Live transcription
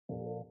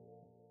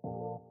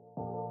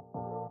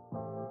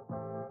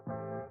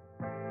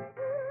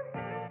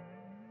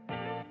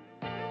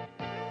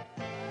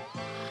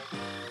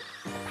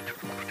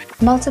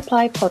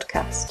Multiply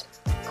Podcast.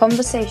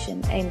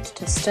 Conversation aimed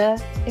to stir,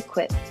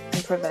 equip,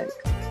 and provoke.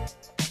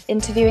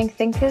 Interviewing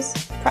thinkers,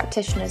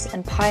 practitioners,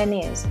 and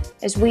pioneers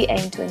as we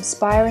aim to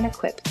inspire and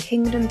equip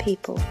kingdom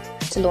people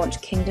to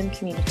launch kingdom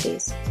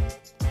communities.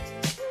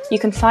 You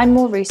can find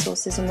more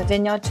resources on the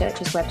Vineyard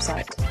Church's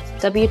website,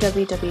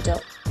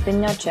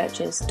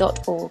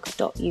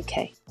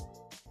 www.vineyardchurches.org.uk.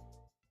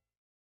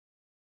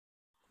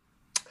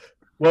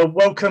 Well,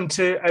 welcome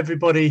to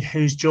everybody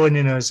who's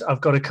joining us.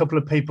 I've got a couple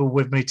of people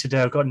with me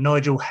today. I've got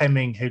Nigel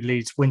Hemming, who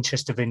leads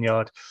Winchester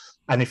Vineyard.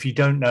 And if you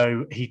don't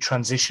know, he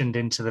transitioned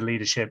into the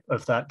leadership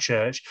of that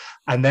church.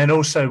 And then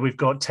also we've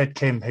got Ted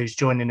Kim, who's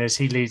joining us.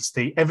 He leads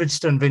the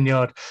Evanston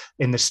Vineyard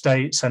in the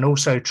States and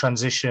also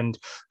transitioned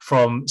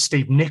from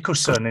Steve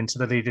Nicholson into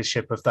the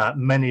leadership of that.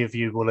 Many of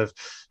you will have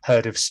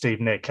heard of Steve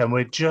Nick. And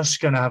we're just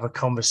going to have a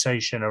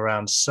conversation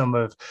around some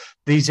of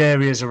these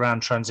areas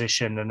around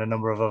transition and a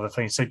number of other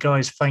things. So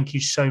guys, thank you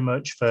so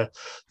much for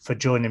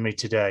joining me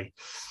today.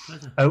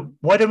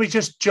 Why don't we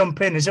just jump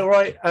in? Is it all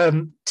right,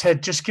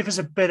 Ted, just give us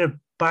a bit of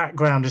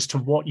background as to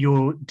what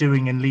you're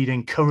doing and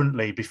leading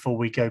currently before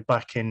we go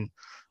back in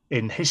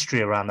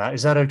history around that.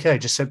 Is that okay?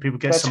 Just so people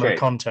get some of the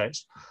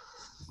context.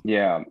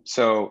 Yeah.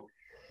 So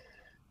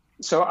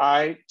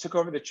I took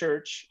over the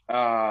church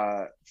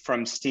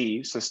from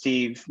Steve. So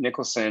Steve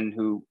Nicholson,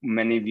 who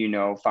many of you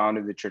know,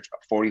 founded the church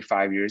about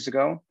 45 years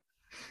ago.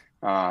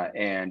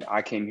 And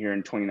I came here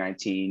in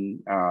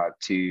 2019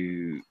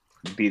 to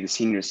be the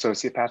senior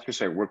associate pastor.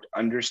 So I worked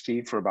under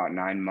Steve for about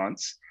 9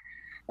 months.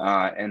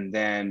 And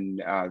then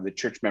the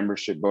church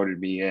membership voted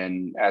me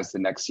in as the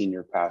next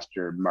senior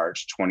pastor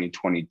March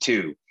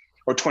 2022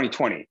 or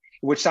 2020,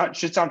 which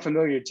should sound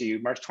familiar to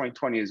you. March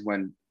 2020 is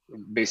when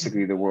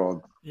basically the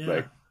world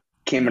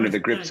came under the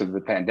grips of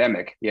the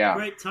pandemic. Yeah.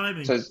 Great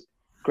timing. So it's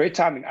great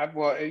timing.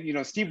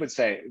 Steve would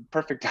say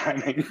perfect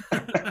timing.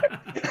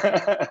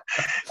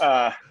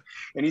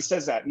 And he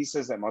says that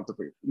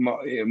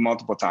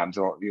multiple times.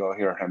 You'll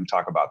hear him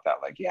talk about that.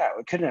 Like, yeah,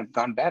 it couldn't have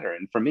gone better.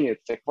 And for me,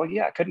 it's like, well,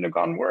 yeah, it couldn't have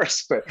gone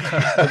worse. But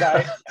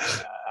I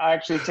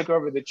actually took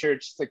over the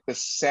church like the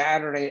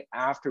Saturday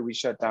after we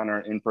shut down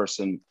our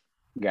in-person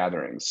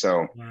gatherings.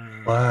 So,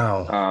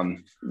 wow.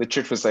 The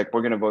church was like,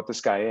 we're going to vote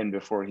this guy in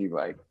before he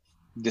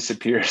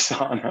disappears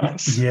on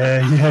us.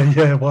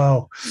 Yeah.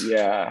 Wow.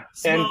 Yeah.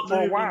 Smart and for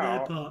a move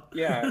while,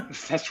 yeah,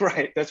 that's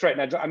right.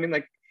 Now, I mean,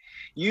 like,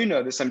 you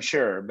know this, I'm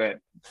sure, but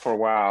for a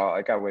while,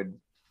 like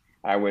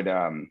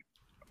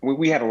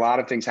we had a lot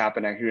of things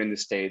happen out here in the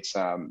States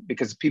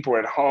because people were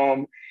at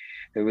home.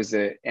 There was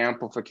the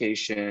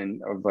amplification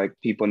of like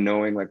people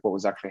knowing like what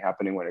was actually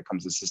happening when it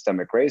comes to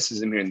systemic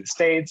racism here in the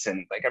States.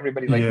 And like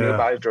everybody knew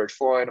about it, George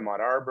Floyd, Ahmaud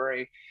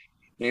Arbery,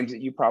 names that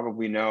you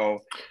probably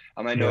know.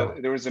 I know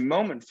there was a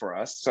moment for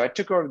us. So I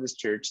took over this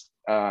church.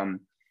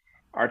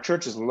 Our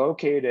church is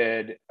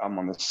located on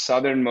the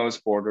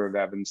southernmost border of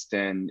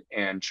Evanston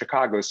and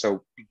Chicago.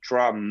 So we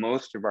draw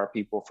most of our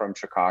people from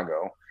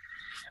Chicago.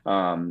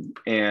 And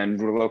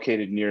we're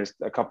located near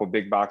a couple of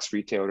big box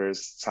retailers.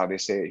 That's how they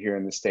say it here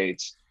in the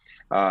States.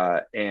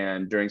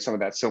 And during some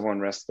of that civil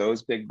unrest,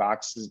 those big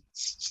box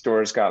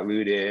stores got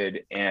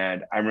looted.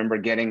 And I remember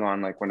getting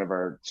on like one of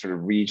our sort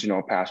of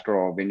regional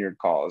pastoral vineyard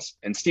calls.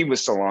 And Steve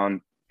was still on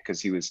because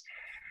he was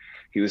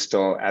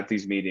still at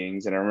these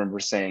meetings. And I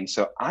remember saying,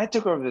 so I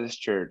took over this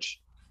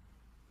church,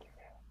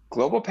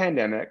 global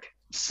pandemic,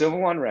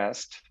 civil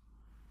unrest,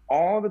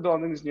 all the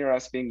buildings near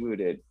us being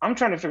looted. I'm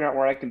trying to figure out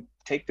where I can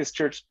take this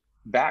church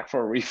back for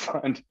a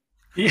refund.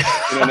 Yeah.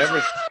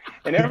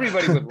 And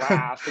everybody would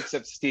laugh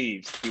except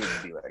Steve. He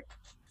would be like,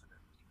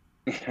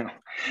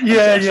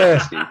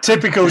 Steve.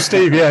 Typical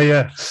Steve.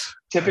 Yeah.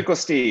 Typical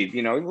Steve.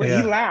 He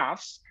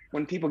laughs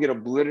when people get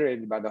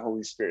obliterated by the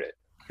Holy Spirit.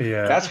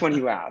 Yeah, that's when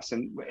he laughs,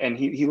 and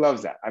he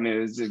loves that. I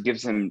mean, it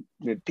gives him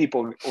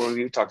people, or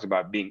he talks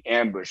about being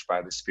ambushed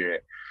by the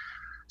Spirit.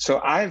 So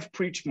I've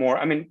preached more.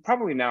 I mean,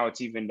 probably now it's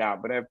evened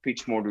out, but I've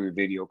preached more to a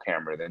video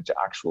camera than to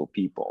actual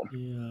people.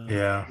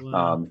 Yeah.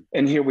 Wow.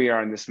 And here we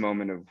are in this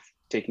moment of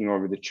taking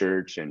over the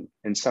church, and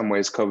in some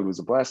ways, COVID was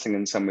a blessing.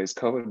 In some ways,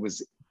 COVID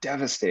was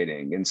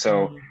devastating, and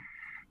so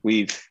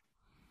we've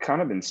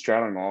kind of been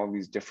straddling all of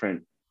these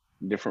different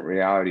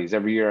realities.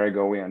 Every year I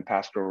go away on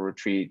pastoral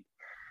retreat.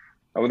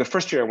 Well, the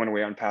first year I went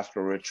away on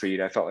pastoral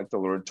retreat, I felt like the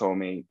Lord told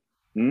me,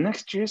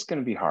 next year is going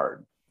to be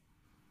hard.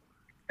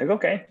 Like,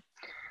 okay.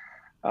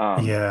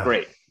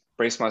 Great.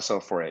 Brace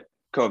myself for it.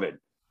 COVID.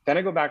 Then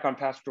I go back on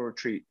pastoral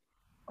retreat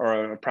or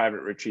on a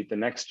private retreat the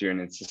next year,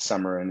 and it's the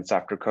summer and it's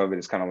after COVID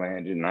is kind of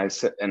landed. And I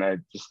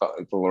just felt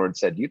like the Lord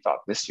said, you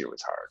thought this year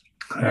was hard.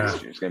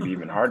 Next year is going to be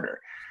even harder.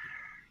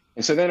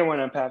 And so then I went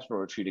on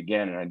pastoral retreat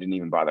again, and I didn't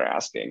even bother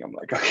asking. I'm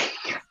like, okay,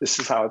 this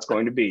is how it's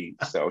going to be.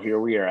 So here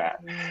we are at.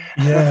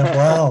 Yeah,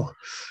 wow.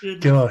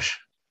 Gosh,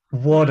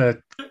 what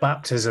a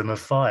baptism of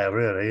fire,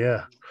 really,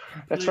 yeah.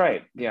 That's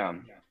right, yeah.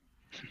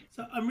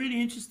 So I'm really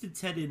interested,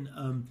 Ted, in,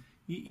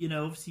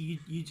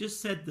 obviously you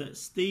just said that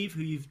Steve,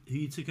 who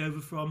you took over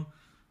from,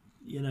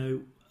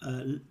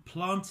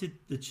 planted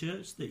the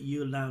church that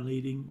you're now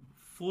leading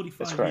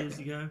 45 years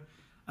ago.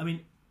 I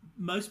mean,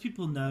 most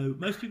people in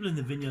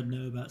the Vineyard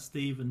know about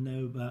Steve and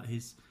know about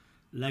his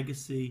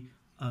legacy.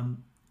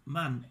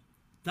 Man,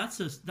 that's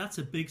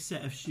a big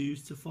set of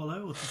shoes to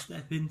follow or to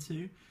step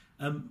into.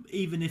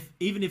 Even if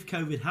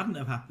COVID hadn't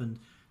have happened,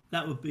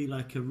 that would be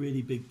like a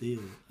really big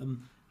deal.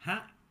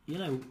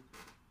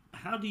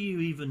 How do you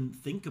even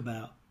think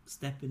about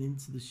stepping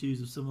into the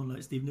shoes of someone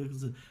like Steve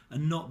Nicholson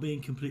and not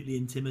being completely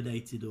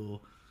intimidated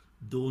or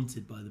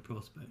daunted by the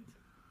prospect?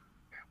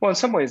 Well, in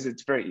some ways,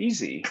 it's very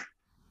easy.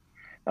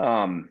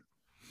 In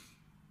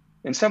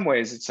some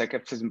ways, it's like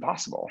it's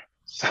impossible.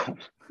 So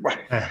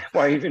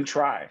why even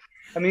try?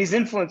 I mean, he's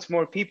influenced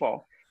more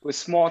people with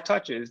small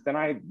touches than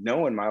I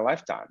know in my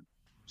lifetime.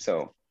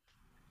 So,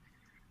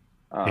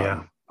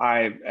 it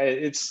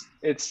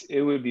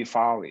would be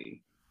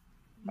folly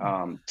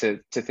to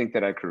think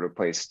that I could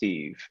replace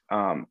Steve.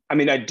 I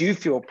mean, I do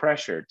feel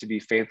pressure to be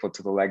faithful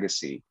to the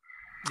legacy,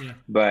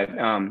 but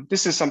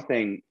this is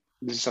something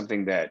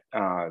that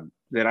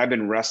I've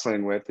been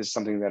wrestling with. This is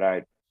something that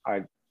I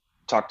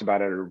talked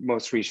about at our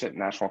most recent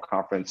national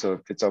conference. So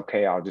if it's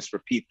okay, I'll just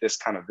repeat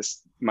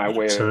my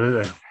way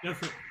of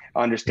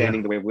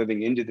understanding the way of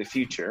living into the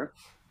future.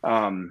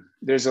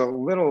 There's a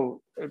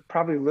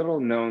probably little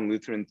known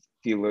Lutheran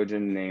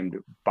theologian named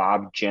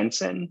Bob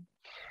Jensen,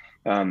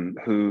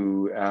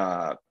 who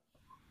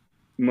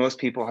most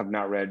people have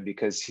not read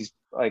because he's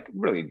like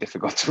really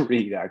difficult to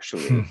read,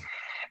 actually.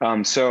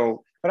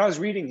 But I was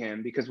reading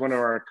him because one of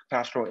our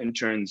pastoral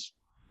interns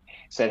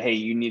said, "Hey,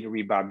 you need to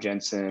read Bob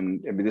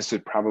Jensen." I mean, this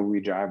would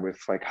probably jive with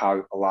like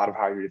how a lot of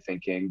how you're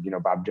thinking.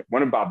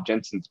 One of Bob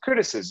Jensen's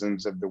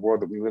criticisms of the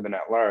world that we live in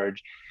at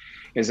large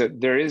is that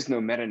there is no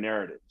meta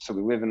narrative. So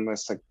we live in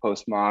this like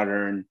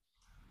postmodern,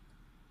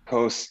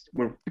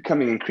 we're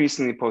becoming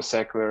increasingly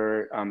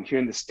post-secular. Here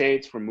in the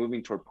States, we're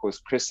moving toward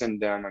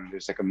post-Christendom. I mean,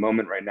 there's like a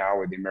moment right now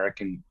where the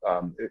American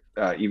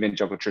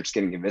evangelical church is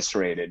getting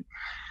eviscerated.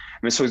 I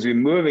mean, so as we're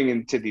moving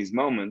into these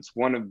moments,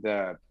 one of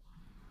the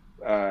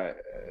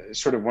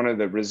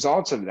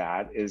results of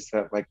that is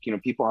that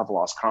people have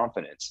lost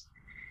confidence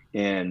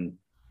in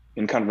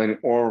kind of an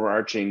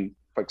overarching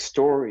like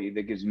story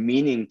that gives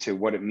meaning to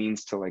what it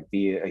means to like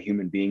be a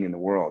human being in the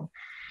world.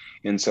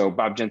 And so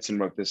Bob Jensen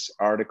wrote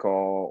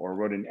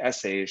an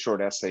essay, a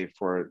short essay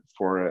for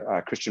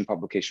a Christian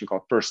publication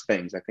called First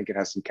Things. I think it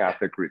has some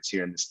Catholic roots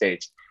here in the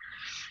States.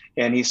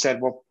 And he said,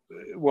 well,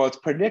 it's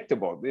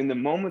predictable. In the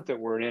moment that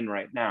we're in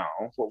right now,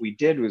 what we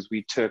did was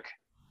we took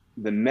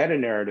the meta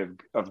narrative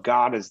of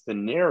God as the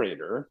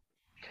narrator,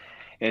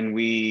 and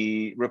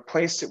we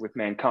replaced it with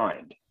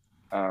mankind,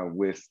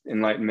 with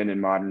Enlightenment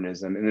and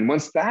modernism. And then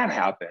once that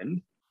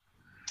happened,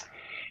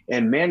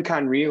 and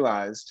mankind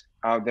realized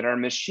that our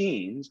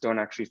machines don't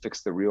actually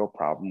fix the real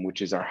problem,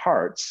 which is our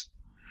hearts,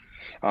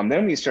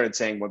 then we started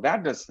saying, well,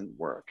 that doesn't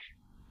work.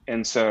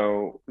 And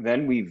so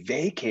then we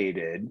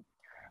vacated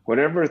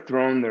whatever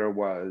throne there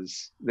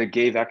was that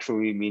gave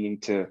actually meaning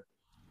to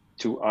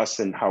us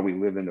and how we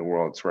live in the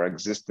world. So our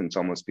existence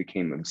almost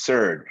became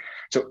absurd.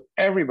 So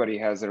everybody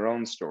has their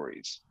own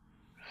stories.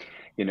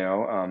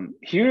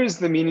 Here's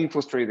the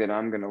meaningful story that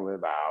I'm going to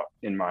live out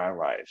in my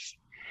life.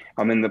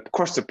 And of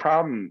course, the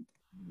problem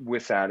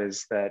with that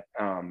is that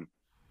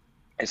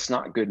it's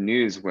not good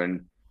news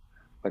when,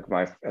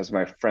 as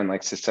my friend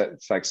likes to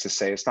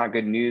say, it's not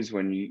good news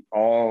when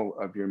all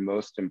of your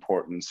most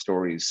important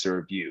stories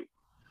serve you.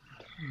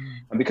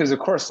 Because of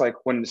course,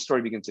 when the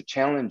story begins to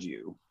challenge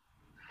you,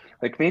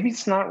 maybe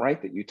it's not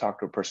right that you talk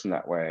to a person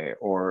that way,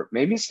 or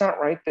maybe it's not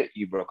right that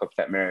you broke up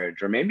that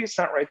marriage, or maybe it's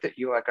not right that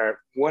you are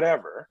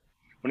whatever.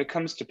 When it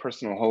comes to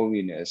personal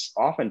holiness,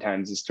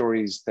 oftentimes the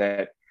stories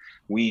that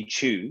we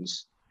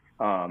choose,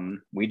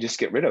 we just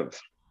get rid of.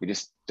 We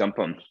just dump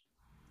them.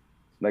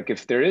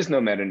 If there is no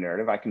meta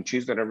narrative, I can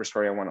choose whatever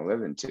story I want to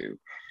live into,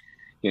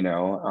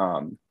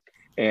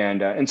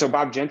 and so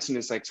Bob Jensen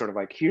is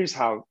here's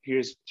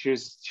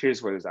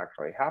what has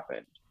actually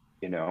happened,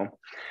 And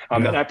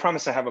I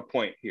promise I have a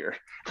point here.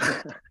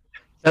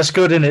 That's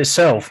good in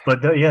itself,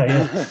 but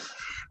yeah.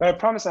 I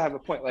promise I have a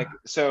point.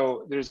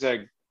 So there's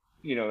I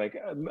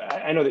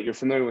know that you're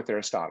familiar with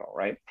Aristotle,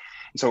 right?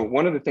 And so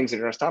one of the things that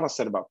Aristotle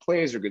said about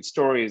plays or good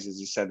stories is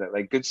he said that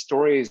good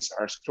stories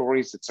are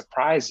stories that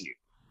surprise you.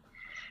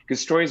 Good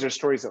stories are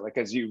stories that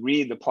as you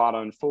read the plot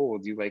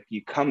unfold,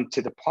 you come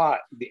to the plot,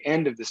 the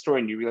end of the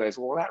story, and you realize,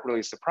 well, that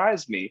really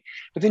surprised me.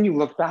 But then you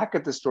look back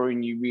at the story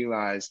and you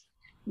realize,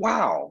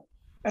 wow,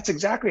 that's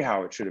exactly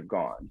how it should have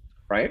gone,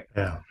 right?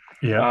 Yeah.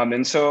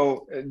 And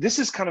so this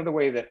is kind of the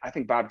way that I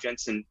think Bob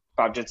Jensen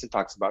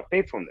talks about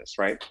faithfulness,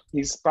 right?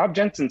 Bob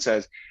Jensen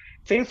says,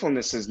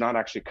 faithfulness is not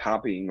actually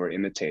copying or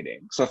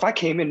imitating. So if I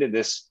came into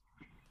this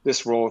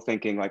role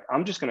thinking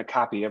I'm just going to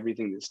copy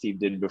everything that Steve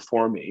did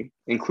before me,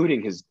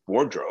 including his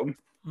wardrobe,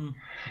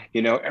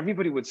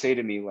 everybody would say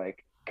to me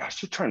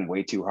gosh, you're trying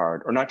way too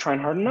hard or not trying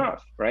hard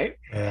enough, right?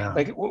 Yeah.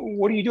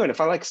 What are you doing?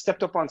 If I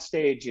stepped up on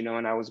stage,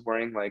 and I was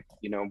wearing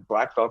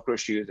black Velcro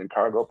shoes and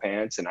cargo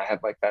pants, and I had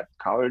that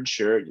collared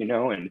shirt,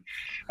 and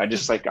I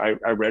just I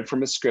read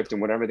from a script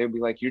and whatever, they'd be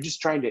you're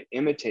just trying to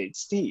imitate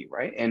Steve,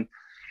 right?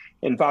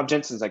 And Bob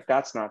Jensen's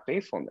that's not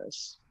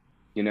faithfulness.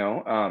 You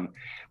know,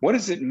 what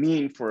does it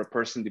mean for a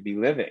person to be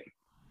living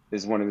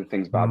is one of the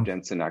things Bob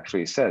Jensen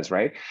actually says,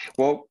 right?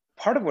 Well,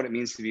 part of what it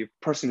means to be a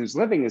person who's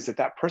living is that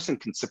that person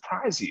can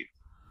surprise you.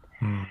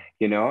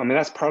 You know, I mean,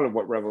 that's part of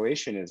what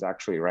Revelation is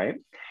actually, right?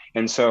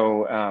 And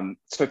so,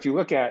 so if you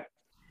look at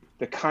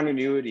the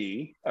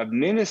continuity of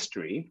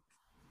ministry,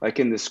 like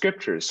in the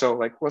scriptures, so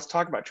like, let's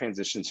talk about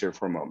transitions here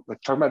for a moment.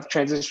 Let's talk about the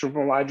transition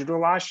from Elijah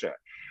to Elisha,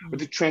 or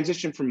the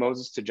transition from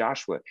Moses to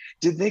Joshua.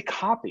 Did they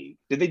copy?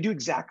 Did they do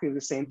exactly the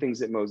same things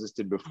that Moses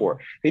did before?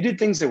 They did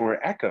things that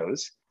were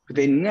echoes, but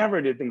they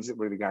never did things that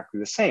were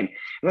exactly the same.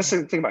 And let's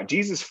think about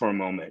Jesus for a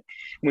moment.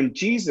 When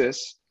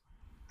Jesus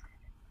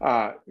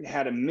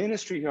had a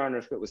ministry here on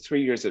earth that was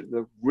 3 years that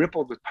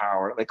rippled with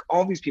power, like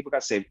all these people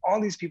got saved,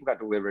 all these people got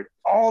delivered,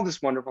 all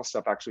this wonderful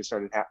stuff actually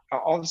started,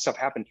 all this stuff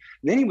happened.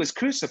 Then he was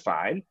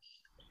crucified,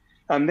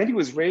 then he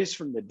was raised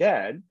from the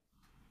dead.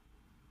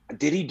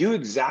 Did he do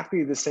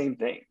exactly the same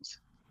things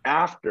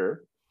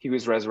after he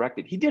was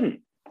resurrected? He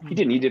didn't. He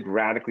didn't. He did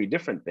radically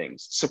different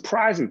things,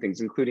 surprising things,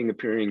 including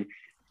appearing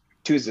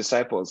to his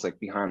disciples like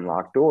behind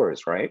locked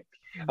doors, right?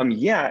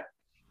 Yet,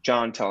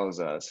 John tells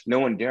us no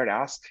one dared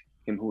ask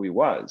him who he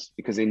was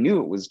because they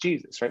knew it was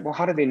Jesus, right? Well,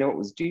 how did they know it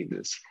was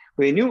Jesus?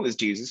 Well, they knew it was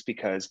Jesus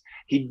because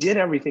he did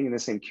everything in the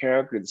same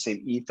character, the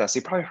same ethos.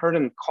 They probably heard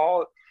him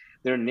call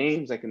their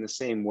names like in the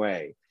same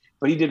way,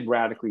 but he did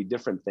radically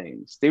different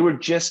things. They were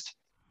just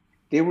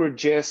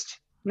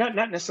not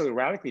necessarily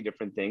radically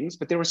different things,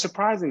 but they were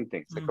surprising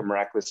things, like a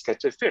miraculous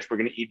catch of fish. We're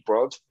going to eat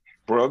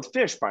broiled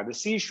fish by the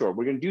seashore.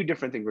 We're going to do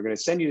different things. We're going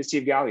to send you to the Sea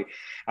of Galilee.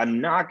 I'm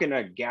not going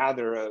to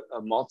gather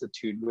a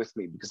multitude with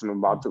me because I'm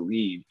about to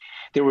leave.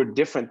 There were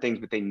different things,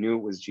 but they knew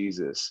it was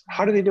Jesus.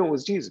 How did they know it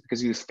was Jesus?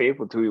 Because he was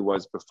faithful to who he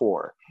was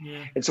before.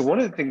 Yeah. And so one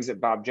of the things that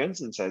Bob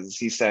Jensen says is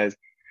he says,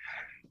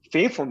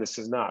 faithfulness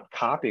is not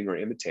copying or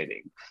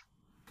imitating.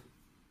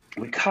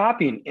 We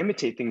copy and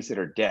imitate things that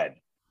are dead.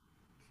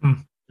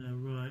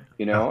 Right.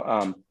 You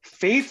know,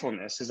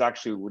 faithfulness is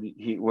actually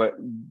what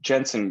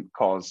Jensen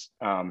calls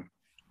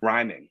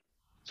rhyming.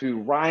 So we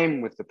rhyme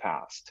with the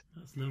past.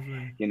 That's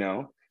lovely. You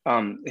know,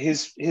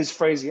 his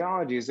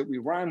phraseology is that we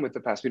rhyme with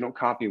the past. We don't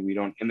copy, we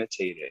don't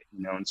imitate it.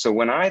 You know, and so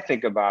when I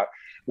think about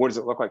what does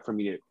it look like for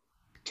me to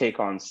take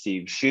on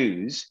Steve's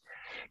shoes,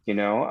 you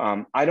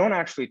know, I don't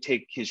actually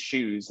take his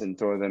shoes and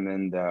throw them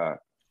in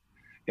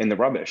the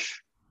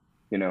rubbish.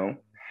 You know,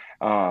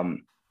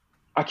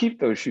 I keep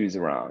those shoes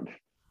around,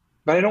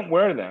 but I don't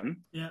wear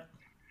them. Yeah,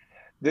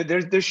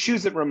 there's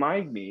shoes that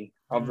remind me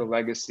of the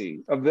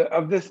legacy of the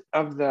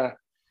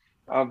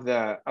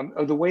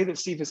way that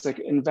Steve has like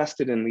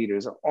invested in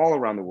leaders all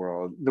around the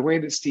world, the way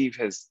that Steve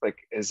has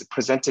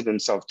presented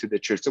himself to the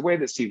church, the way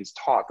that Steve is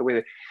taught, the way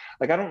that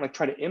I don't like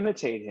try to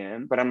imitate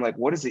him, but I'm like,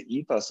 what is the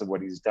ethos of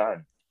what he's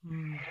done?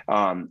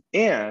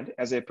 And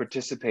as I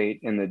participate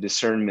in the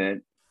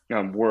discernment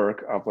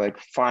work of like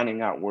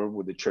finding out where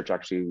would the church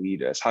actually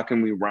lead us? How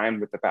can we rhyme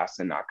with the past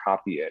and not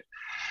copy it?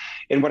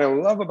 And what I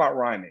love about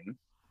rhyming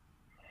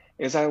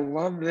is I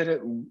love that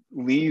it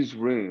leaves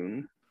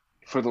room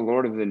for the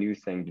Lord of the new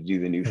thing to do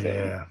the new thing.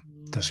 Yeah,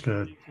 that's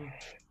good.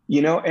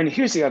 You know, and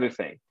here's the other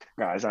thing,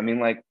 guys. I mean,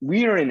 like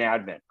we are in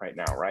Advent right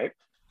now, right?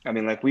 I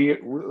mean, like we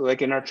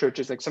like in our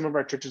churches, like some of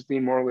our churches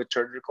being more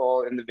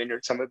liturgical in the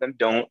Vineyard, some of them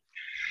don't.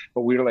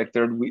 But we were like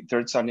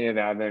third Sunday of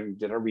Advent, we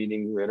did our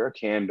reading, we lit our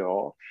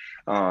candle.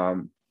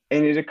 And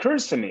it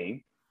occurs to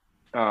me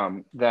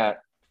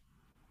that,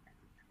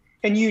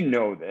 and you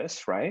know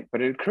this, right?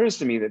 But it occurs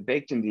to me that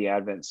baked into the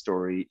Advent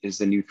story is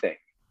the new thing.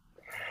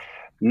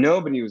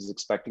 Nobody was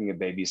expecting a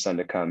baby son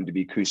to come, to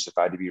be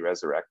crucified, to be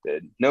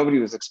resurrected. Nobody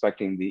was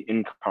expecting the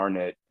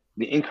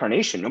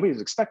incarnation. Nobody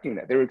was expecting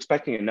that. They were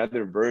expecting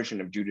another version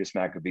of Judas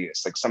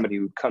Maccabeus, like somebody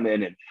who would come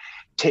in and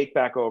take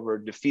back over,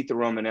 defeat the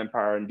Roman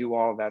Empire and do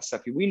all of that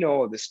stuff. We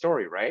know the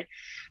story, right?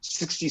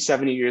 60,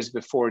 70 years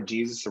before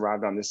Jesus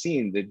arrived on the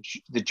scene,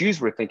 the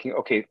Jews were thinking,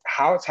 okay,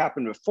 how it's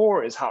happened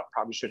before is how it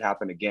probably should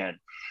happen again,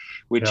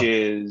 which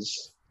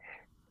is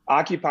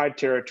occupied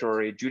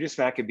territory. Judas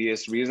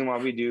Maccabeus, the reason why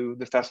we do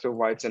the Festival of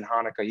Lights in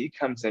Hanukkah, he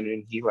comes in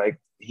and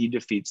he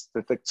defeats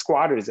the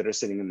squatters that are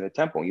sitting in the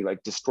temple. He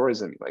like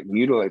destroys them, he like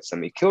mutilates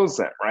them, he kills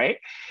them, right?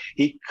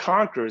 He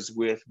conquers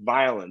with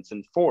violence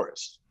and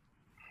force,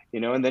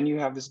 you know, and then you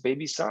have this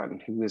baby son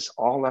who is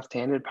all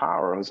left-handed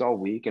power, who's all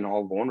weak and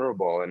all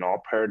vulnerable and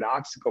all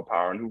paradoxical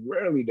power, and who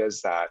rarely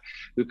does that,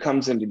 who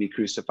comes in to be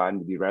crucified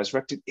and to be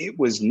resurrected. It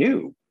was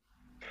new.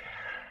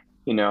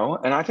 You know,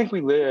 and I think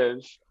we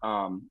live,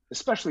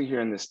 especially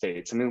here in the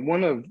States. I mean,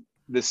 one of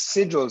the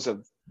sigils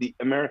of the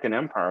American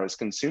empire is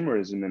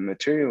consumerism and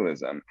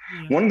materialism.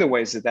 One of the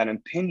ways that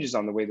impinges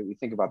on the way that we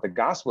think about the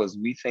gospel is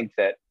we think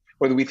that,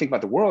 or that we think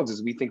about the world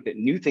is we think that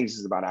new things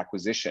is about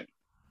acquisition.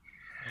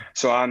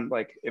 So I'm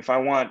like, if I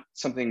want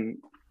something,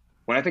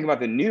 when I think about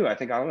the new, I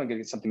think I'm going to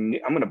get something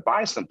new. I'm going to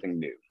buy something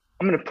new.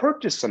 I'm going to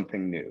purchase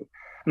something new.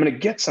 I'm going to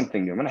get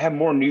something new. I'm going to have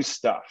more new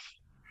stuff,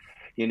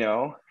 you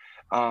know?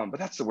 But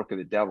that's the work of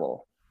the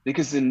devil,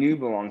 because the new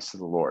belongs to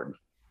the Lord.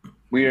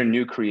 We are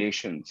new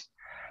creations.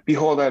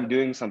 Behold, I'm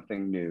doing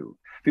something new.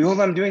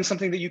 Behold, I'm doing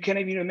something that you can't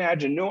even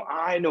imagine. No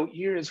eye, no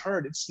ear has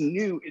heard. It's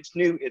new, it's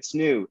new, it's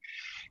new.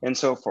 And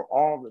so for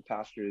all the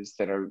pastors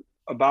that are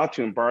about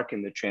to embark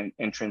in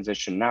the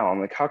transition now, I'm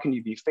like, how can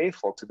you be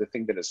faithful to the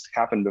thing that has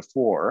happened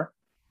before?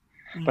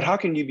 But how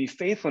can you be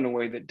faithful in a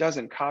way that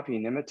doesn't copy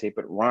and imitate,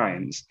 but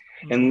rhymes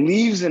and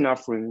leaves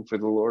enough room for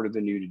the Lord of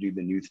the new to do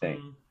the new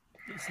thing?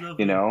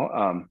 You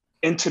know,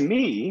 and to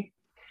me,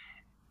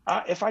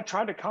 if I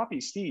tried to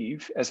copy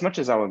Steve as much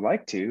as I would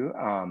like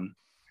to,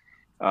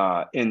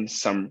 in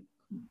some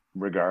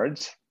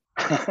regards,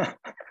 I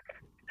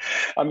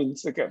mean,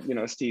 it's like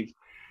Steve.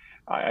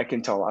 I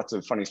can tell lots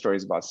of funny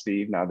stories about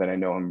Steve now that I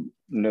know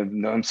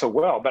him so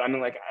well. But I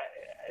mean, like,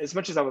 as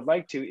much as I would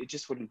like to, it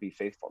just wouldn't be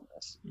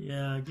faithfulness.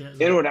 Yeah, I get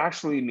that. It would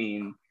actually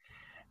mean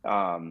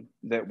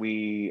that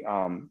we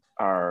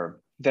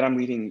that I'm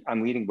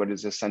leading what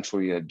is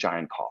essentially a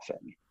giant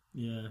coffin.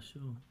 Yeah,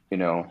 sure. You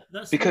know,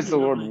 That's because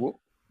really the lovely. Lord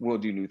will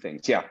do new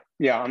things. Yeah.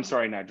 I'm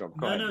sorry, Nigel.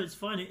 Go ahead. No, it's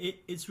fine.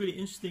 It's really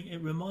interesting.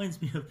 It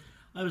reminds me of,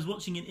 I was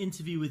watching an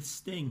interview with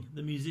Sting,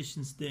 the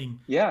musician Sting.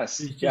 Yes.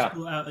 Who's just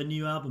brought out a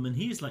new album, and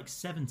he's like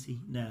 70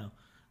 now.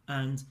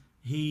 And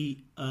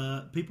he,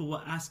 people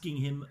were asking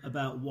him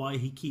about why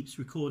he keeps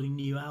recording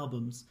new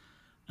albums,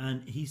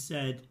 and he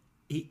said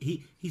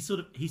he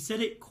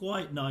said it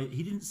quite nice.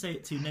 He didn't say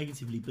it too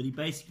negatively, but he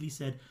basically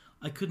said,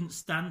 I couldn't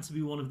stand to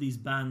be one of these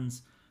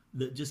bands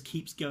that just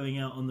keeps going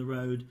out on the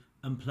road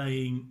and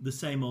playing the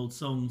same old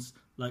songs.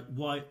 Like,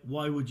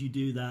 why would you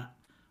do that?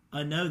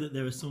 I know that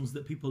there are songs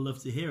that people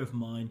love to hear of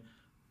mine,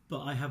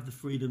 but I have the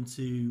freedom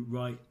to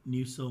write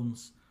new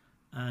songs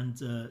and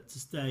to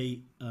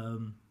stay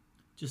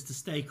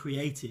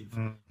creative.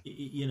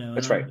 You know,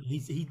 that's right.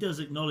 He does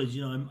acknowledge,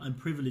 you know, I'm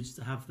privileged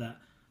to have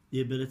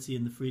the ability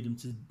and the freedom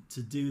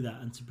to do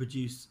that and to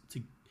produce,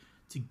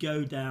 to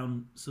go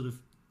down sort of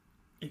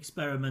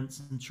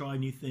experiments and try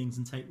new things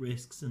and take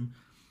risks and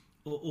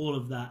all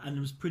of that. And it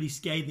was pretty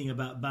scathing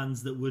about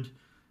bands that would,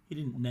 he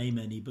didn't name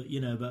any, but you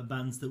know, about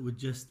bands that would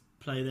just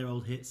play their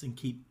old hits and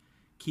keep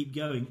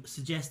going,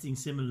 suggesting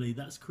similarly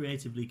that's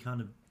creatively kind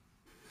of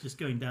just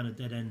going down a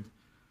dead end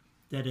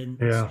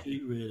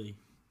street, really.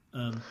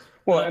 I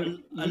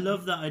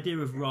love that idea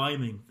of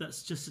rhyming.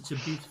 That's just such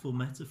a beautiful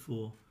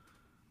metaphor.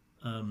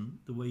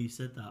 The way you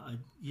said that, I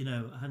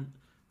hadn't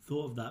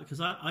thought of that,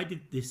 because I did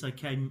this. I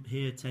came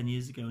here 10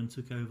 years ago and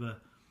took over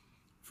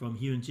from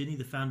Hugh and Ginny,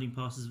 the founding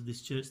pastors of this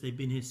church. They've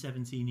been here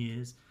 17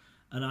 years,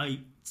 and I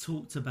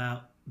talked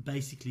about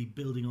basically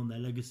building on their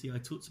legacy. I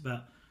talked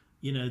about,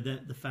 you know,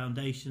 the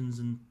foundations,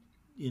 and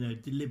you know,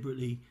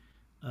 deliberately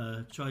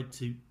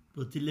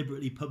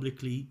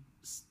publicly,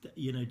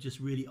 you know, just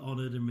really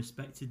honoured and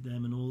respected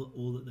them and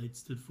all that they'd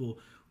stood for,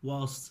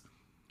 whilst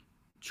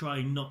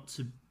trying not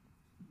to,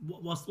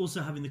 whilst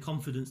also having the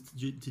confidence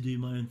to do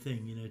my own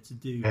thing, you know, to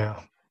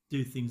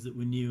do things that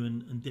were new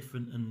and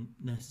different and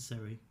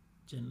necessary,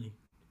 gently.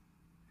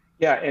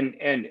 Yeah,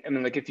 and I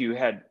mean, like, if you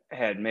had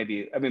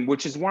maybe, I mean,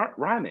 which is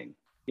rhyming,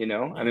 you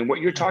know, I mean, what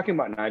you're talking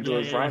about, Nigel,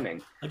 is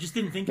rhyming. I just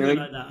didn't think of it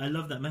like that. I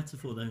love that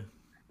metaphor, though.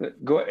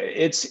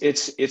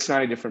 It's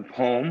not a different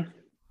poem.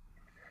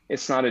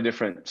 It's not a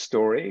different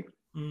story.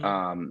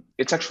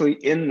 It's actually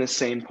in the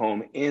same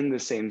poem, in the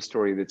same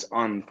story that's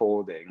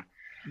unfolding.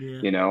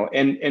 You know,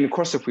 and of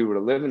course, if we were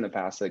to live in the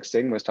past, like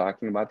Sting was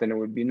talking about, then it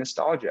would be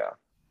nostalgia.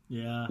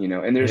 Yeah. You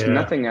know, and there's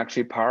nothing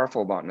actually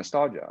powerful about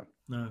nostalgia.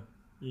 No.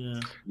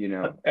 Yeah. You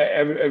know,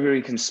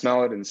 everybody can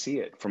smell it and see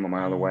it from a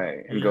mile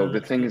away and go,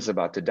 the thing is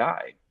about to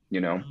die, you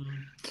know?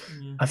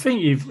 I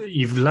think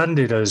you've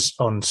landed us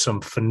on some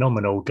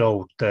phenomenal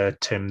gold there,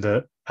 Tim,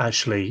 that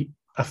actually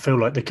I feel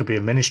like there could be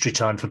a ministry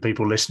time for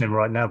people listening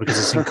right now,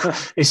 because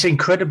it's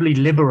incredibly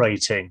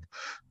liberating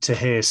to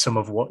hear some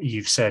of what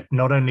you've said,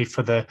 not only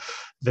for the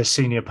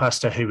senior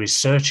pastor who is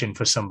searching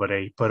for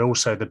somebody, but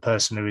also the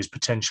person who is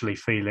potentially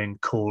feeling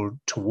called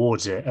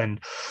towards it. And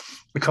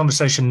the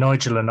conversation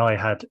Nigel and I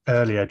had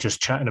earlier,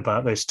 just chatting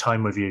about this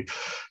time with you,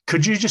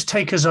 could you just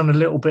take us on a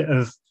little bit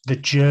of the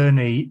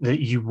journey that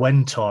you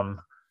went on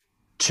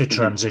to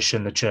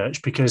transition the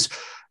church? Because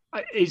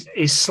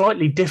it's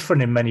slightly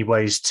different in many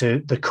ways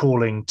to the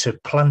calling to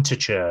plant a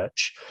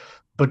church,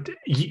 but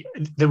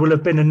there will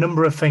have been a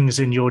number of things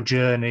in your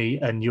journey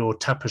and your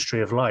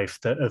tapestry of life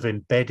that have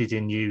embedded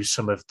in you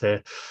some of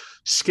the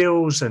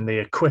skills and the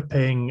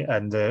equipping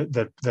and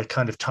the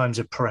kind of times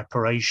of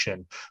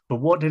preparation. But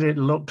what did it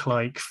look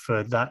like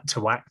for that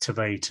to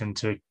activate and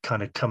to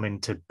kind of come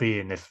into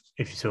being, if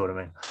you see what I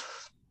mean?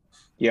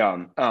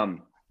 Yeah.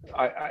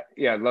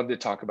 I'd love to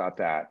talk about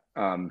that.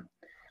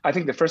 I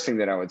think the first thing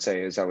that I would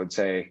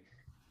say,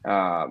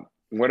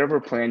 whatever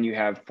plan you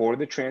have for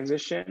the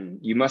transition,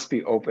 you must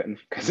be open,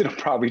 because it'll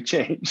probably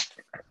change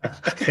in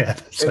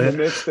the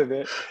midst of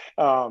it.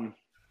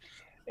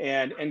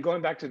 And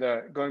going back to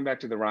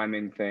the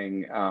rhyming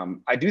thing,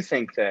 I do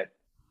think that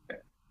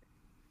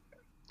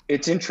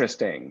it's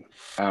interesting,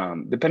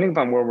 depending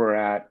upon where we're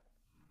at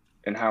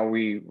and how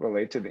we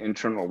relate to the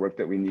internal work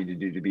that we need to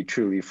do to be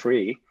truly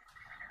free.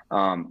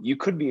 You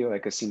could be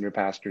like a senior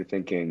pastor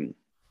thinking,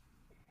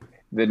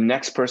 the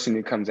next person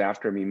who comes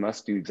after me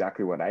must do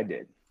exactly what I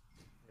did.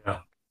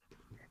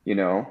 you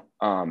know?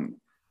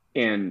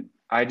 And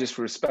I just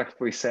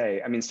respectfully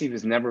say, I mean, Steve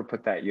has never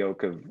put that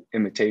yoke of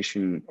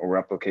imitation or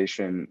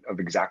replication of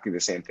exactly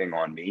the same thing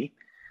on me,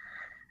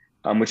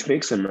 which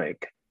makes him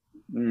like,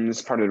 this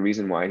is part of the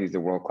reason why he's the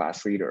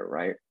world-class leader,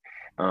 right?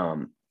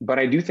 But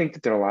I do think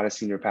that there are a lot of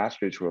senior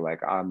pastors who are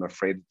like, I'm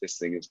afraid that this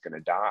thing is going to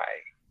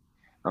die.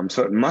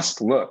 So it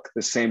must look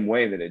the same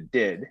way that it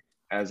did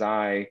as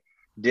I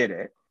did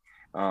it.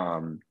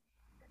 And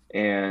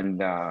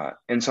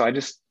so I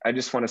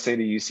just want to say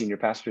to you senior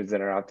pastors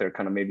that are out there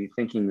kind of maybe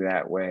thinking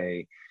that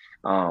way,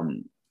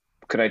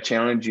 could I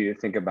challenge you to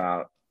think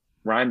about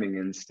rhyming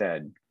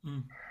instead?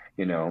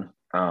 You know,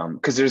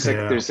 because there's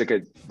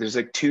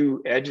like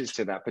two edges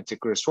to that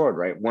particular sword,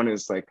 right? One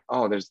is like,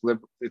 oh,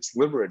 it's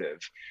liberative,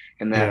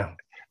 and that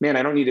man,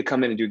 I don't need to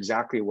come in and do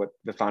exactly what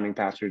the founding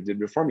pastors did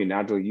before me.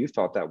 Nigel, you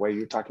felt that way.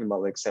 You're talking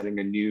about like charting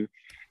a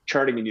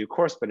new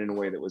course, but in a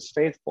way that was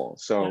faithful.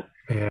 So,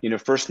 you know,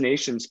 First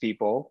Nations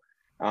people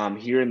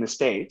here in the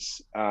States,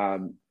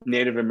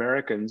 Native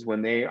Americans,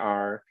 when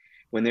they're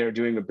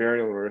doing a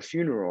burial or a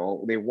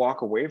funeral, they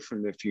walk away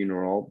from the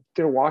funeral.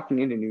 They're walking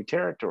into new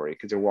territory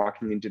because they're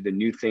walking into the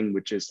new thing,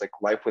 which is like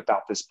life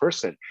without this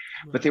person.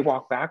 But they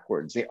walk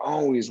backwards. They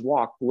always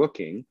walk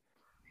looking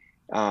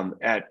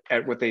at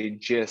what they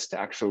just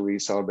actually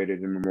celebrated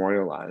and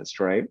memorialized,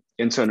 right?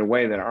 And so in a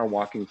way that our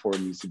walking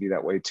forward needs to be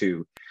that way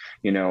too,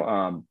 you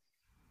know.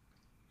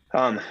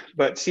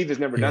 But Steve has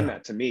never done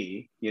that to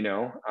me, you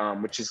know,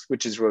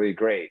 which is really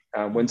great.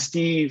 When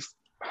Steve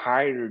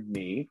hired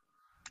me,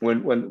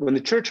 when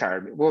the church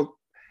hired me, well,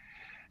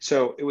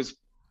 so it was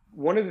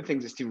one of the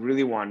things that Steve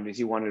really wanted is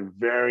he wanted a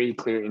very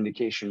clear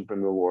indication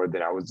from the Lord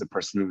that I was the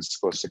person who was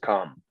supposed to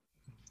come.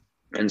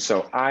 And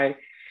so I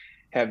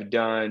have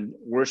done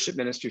worship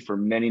ministry for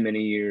many,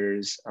 many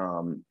years.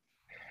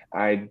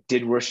 I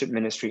did worship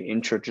ministry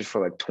in churches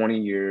for like 20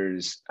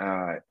 years.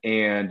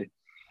 And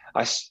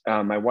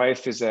my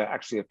wife is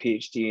actually a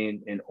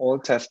PhD in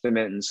Old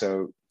Testament. And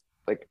so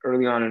like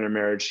early on in our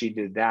marriage, she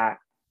did that,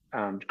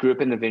 grew up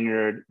in the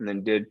Vineyard and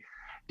then did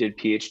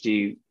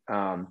PhD.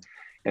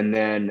 And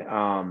then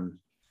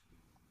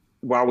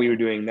while we were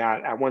doing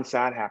that, once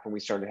that happened, we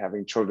started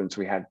having children.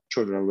 So we had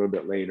children a little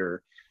bit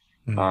later.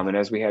 And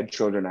as we had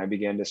children, I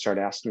began to start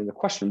asking the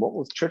question, what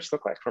will church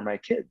look like for my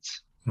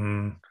kids?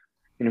 You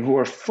know, who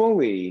are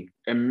fully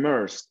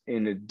immersed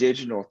in a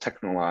digital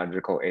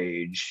technological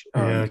age,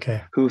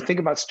 who think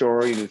about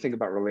story and who think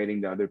about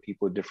relating to other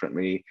people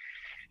differently.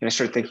 And I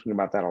started thinking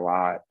about that a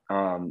lot.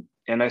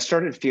 And I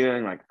started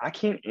feeling like I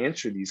can't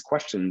answer these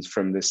questions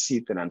from the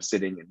seat that I'm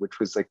sitting in, which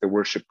was like the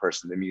worship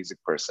person, the music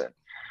person.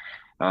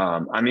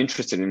 I'm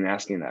interested in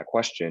asking that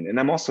question. And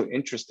I'm also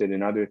interested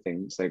in other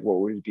things, like what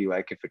would it be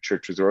like if a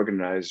church was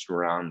organized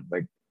around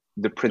like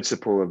the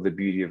principle of the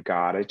beauty of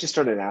God? I just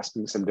started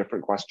asking some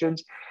different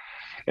questions.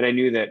 And I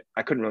knew that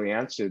I couldn't really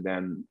answer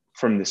them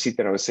from the seat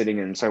that I was sitting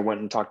in. So I went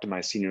and talked to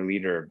my senior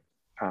leader,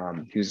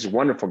 who's a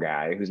wonderful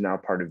guy, who's now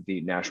part of the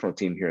national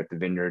team here at the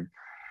Vineyard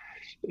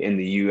in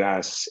the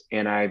US.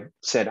 And I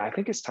said, I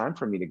think it's time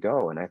for me to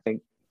go. And I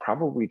think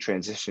probably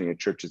transitioning a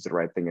church is the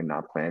right thing and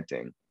not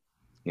planting,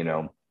 you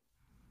know.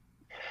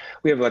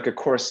 We have like, of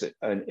course,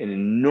 an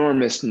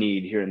enormous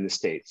need here in the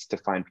States to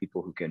find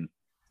people who can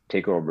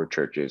take over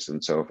churches.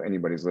 And so if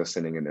anybody's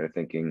listening and they're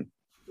thinking,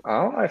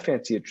 oh, I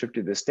fancy a trip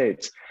to the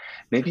States,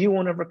 maybe you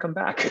won't ever come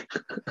back.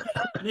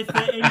 And if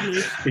they're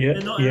English,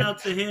 they're not allowed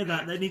to hear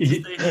that. They need to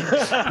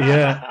stay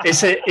here.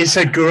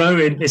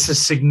 It's a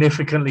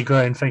significantly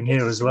growing thing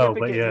here as well.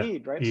 But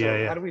need, right?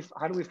 So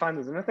how do we find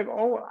this? And I think,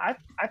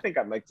 I think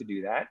I'd like to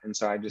do that. And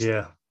so I just,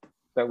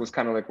 that was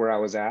kind of like where I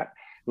was at.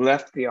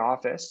 Left the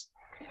office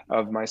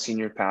of my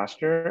senior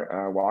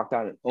pastor, walked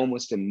out, and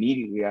almost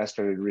immediately I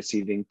started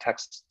receiving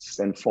texts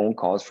and phone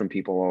calls from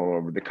people all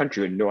over the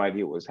country who had no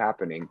idea what was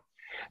happening.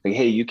 Like,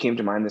 hey, you came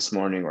to mind this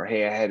morning, or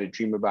hey, I had a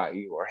dream about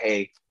you, or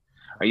hey,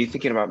 are you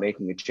thinking about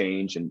making a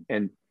change?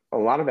 And a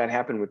lot of that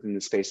happened within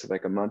the space of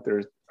like a month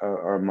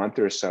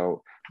or so.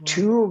 Wow.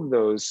 2 of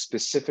those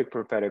specific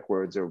prophetic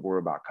words were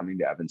about coming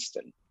to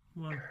Evanston.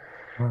 Wow.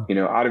 You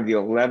know, out of the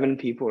 11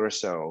 people or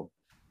so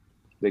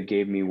that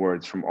gave me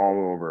words from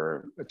all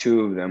over,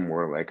 2 of them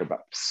were like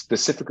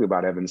specifically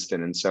about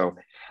Evanston. And so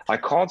I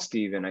called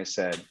Steve and I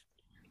said,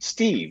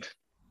 Steve,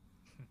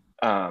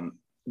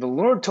 the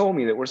Lord told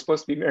me that we're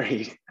supposed to be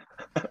married.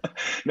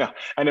 No,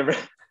 I never.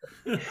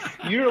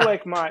 You're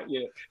like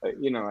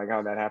you know, like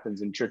how that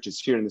happens in churches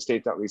here in the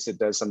States, at least it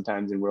does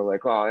sometimes. And we're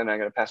like, oh, and I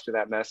got to pastor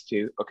that mess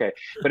too. Okay.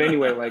 But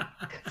anyway, like,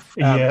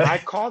 I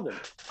called him.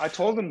 I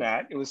told him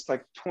that. It was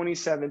like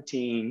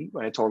 2017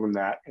 when I told him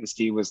that. And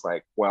Steve was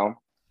like,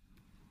 well,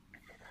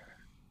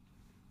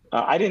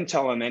 I didn't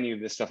tell him any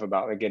of this stuff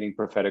about like getting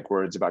prophetic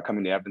words about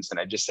coming to Evanston.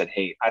 I just said,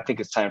 hey, I think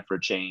it's time for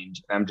a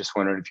change. I'm just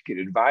wondering if you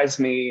could advise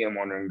me. I'm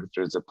wondering if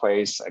there's a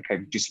place I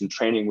could do some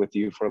training with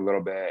you for a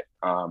little bit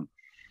or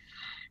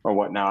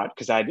whatnot.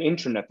 Because I'd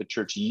interned at the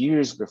church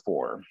years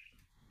before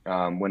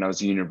when I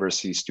was a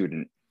university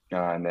student.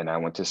 And then I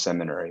went to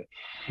seminary.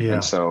 Yeah.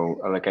 And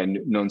so like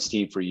I'd known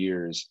Steve for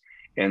years.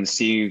 And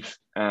Steve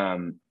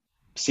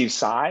Steve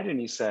sighed and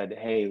he said,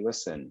 hey,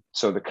 listen,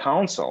 so the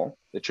council,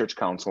 the church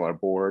council, our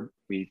board,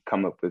 we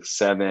come up with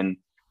seven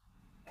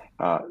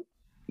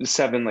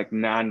like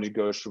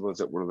non-negotiables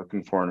that we're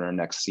looking for in our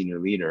next senior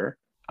leader.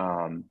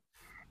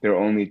 There are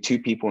only 2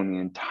 people in the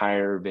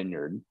entire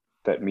vineyard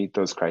that meet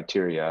those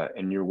criteria,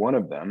 and you're one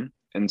of them.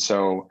 And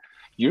so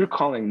you're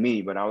calling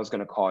me, but I was going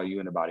to call you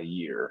in about a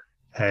year.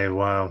 Hey,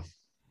 wow.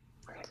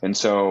 And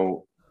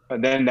so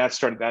then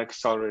that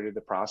accelerated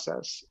the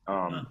process.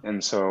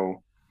 And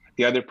so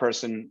the other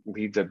person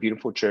leads a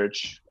beautiful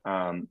church,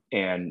 and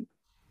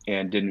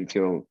didn't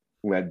feel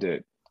led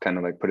to kind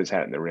of like put his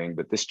hat in the ring,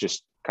 but this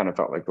just kind of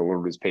felt like the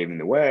Lord was paving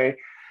the way.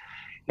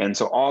 And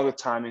so all the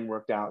timing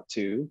worked out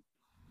too.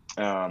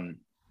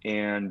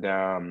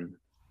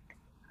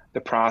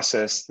 The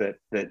process that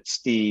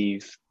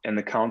Steve and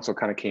the council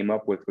kind of came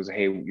up with was,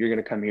 hey, you're going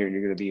to come here and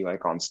you're going to be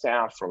like on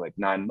staff for like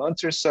 9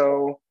 months or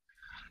so,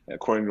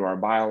 according to our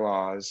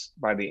bylaws.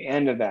 By the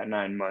end of that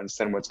 9 months,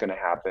 then what's going to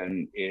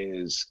happen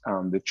is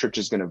the church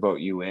is going to vote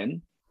you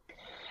in,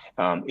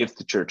 if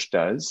the church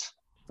does.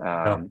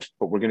 But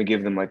we're going to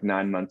give them like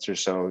 9 months or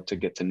so to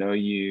get to know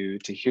you,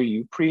 to hear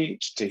you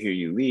preach, to hear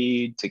you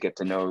lead, to get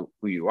to know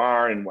who you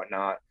are and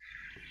whatnot.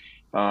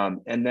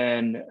 After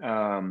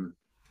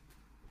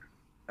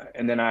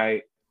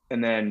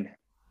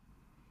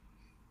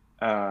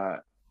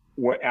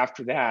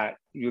that,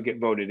 you'll get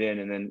voted in.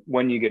 And then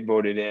when you get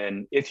voted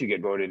in, if you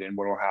get voted in,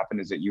 what will happen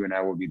is that you and I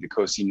will be the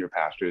co-senior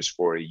pastors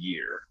for a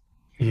year.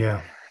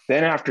 Yeah.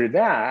 Then after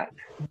that,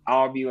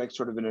 I'll be like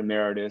sort of an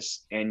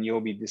emeritus and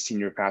you'll be the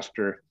senior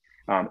pastor.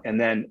 And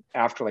then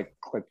after like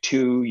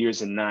 2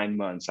 years and 9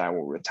 months, I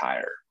will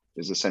retire,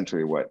 is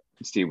essentially what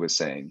Steve was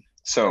saying.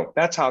 So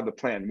that's how the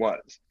plan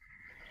was.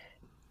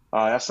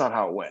 That's not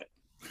how it went.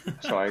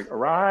 So I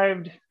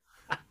arrived,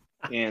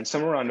 and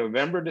somewhere around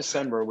November,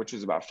 December, which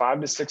was about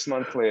 5 to 6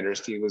 months later,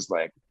 Steve was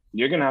like,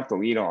 you're going to have to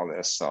lead all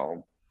this.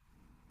 So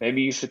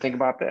maybe you should think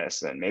about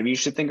this, and maybe you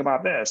should think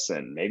about this,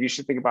 and maybe you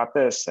should think about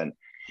this. And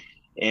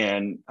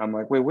I'm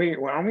like, wait,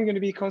 well, aren't we going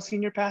to be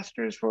co-senior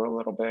pastors for a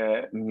little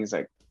bit? And he's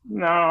like,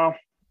 no,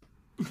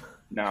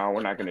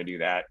 we're not going to do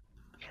that.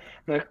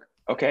 I'm like,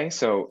 okay,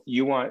 so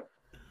you want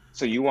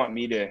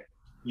me to,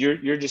 you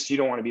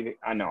don't want to be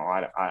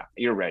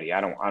you're ready.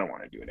 I don't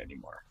want to do it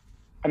anymore.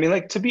 I mean,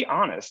 like, to be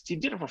honest, he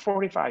did it for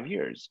 45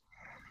 years.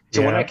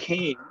 So when I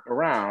came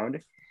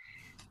around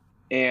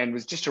and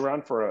was just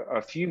around for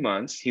a few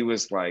months, he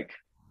was like,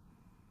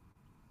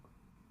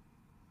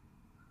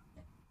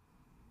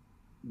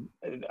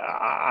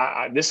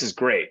 this is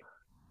great.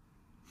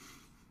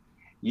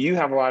 You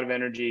have a lot of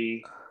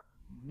energy.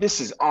 This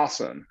is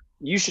awesome.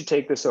 You should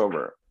take this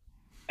over.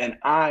 And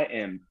I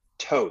am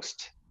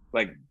toast,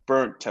 like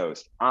burnt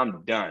toast.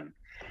 I'm done.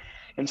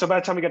 And so by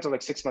the time we got to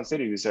like 6 months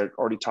later, we started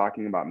already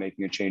talking about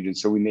making a change. And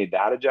so we made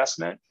that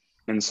adjustment.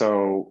 And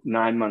so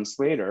 9 months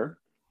later,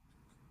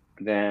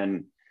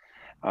 then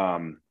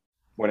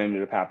what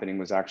ended up happening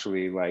was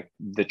actually like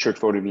the church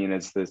voted me in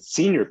as the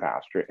senior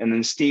pastor, and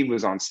then Steve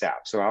was on staff.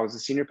 So I was the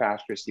senior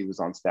pastor, Steve was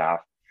on staff,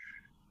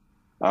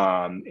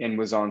 and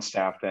was on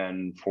staff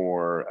then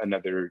for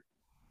another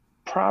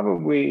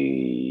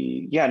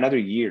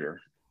year.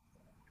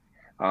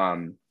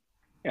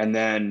 And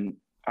then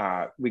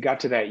we got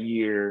to that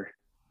year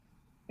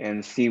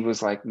and Steve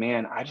was like,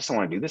 man, I just don't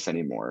want to do this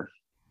anymore.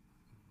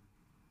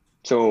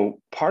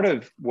 So part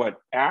of what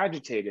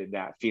agitated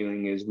that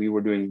feeling is we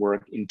were doing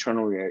work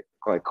internally,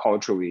 like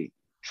culturally,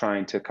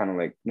 trying to kind of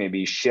like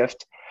maybe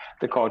shift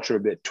the culture a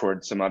bit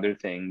towards some other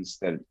things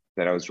that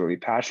I was really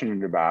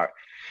passionate about.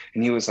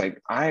 And he was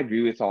like, I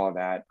agree with all of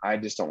that. I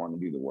just don't want to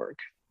do the work.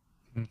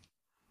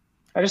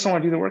 I just don't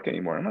want to do the work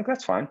anymore. I'm like,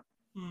 that's fine.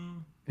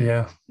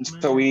 Yeah.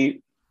 So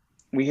we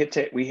hit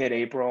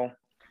April,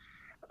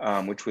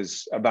 which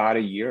was about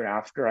a year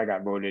after I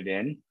got voted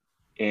in,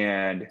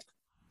 and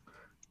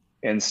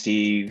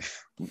Steve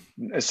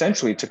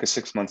essentially took a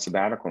 6-month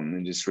sabbatical and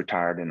then just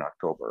retired in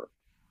October,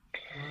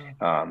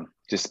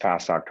 just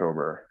past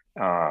October.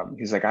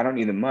 He's like, I don't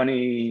need the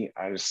money.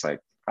 I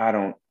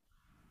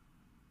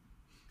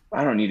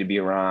don't need to be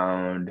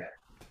around.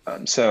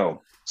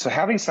 So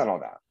having said all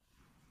that,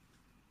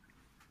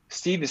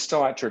 Steve is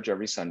still at church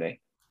every Sunday.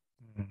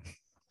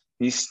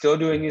 He's still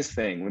doing his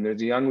thing. When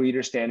there's a young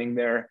leader standing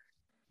there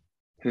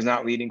who's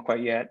not leading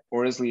quite yet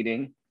or is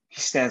leading,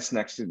 he stands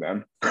next to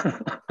them.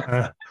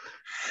 They're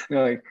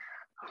like,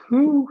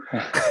 who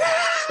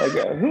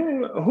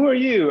are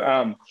you?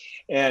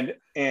 And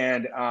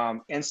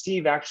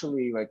Steve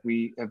actually, like,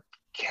 we have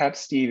kept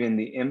Steve in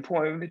the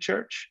employ of the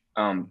church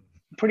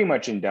pretty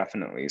much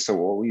indefinitely. So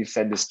what we've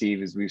said to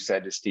Steve is, we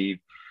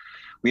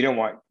don't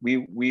want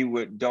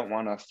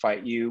to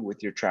fight you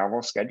with your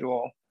travel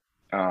schedule.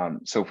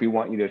 So if we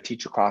want you to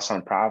teach a class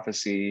on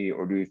prophecy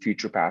or do a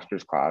future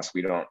pastors class,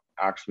 we don't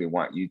actually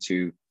want you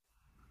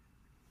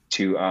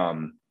to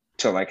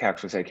like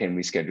actually say, can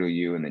we schedule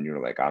you? And then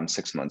you're like, I'm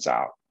 6 months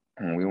out,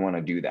 and we want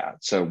to do that.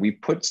 So we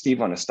put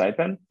Steve on a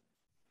stipend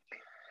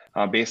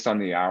based on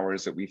the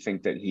hours that we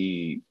think that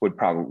he would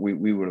probably,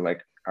 we were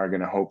like are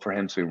going to hope for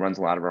him. So he runs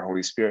a lot of our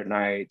Holy Spirit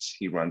nights.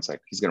 He's going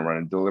to run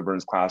a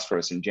deliverance class for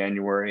us in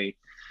January.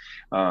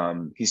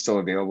 He's still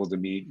available to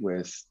meet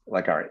with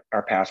like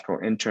our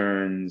pastoral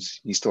interns.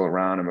 He's still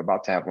around. I'm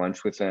about to have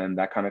lunch with him,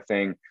 that kind of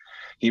thing.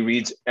 He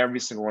reads every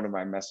single one of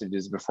my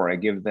messages before I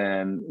give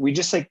them. We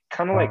just like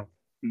kind of like,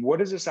 what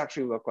does this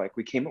actually look like?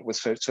 We came up with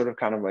sort of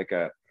kind of like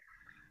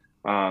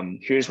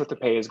here's what the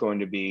pay is going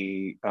to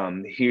be.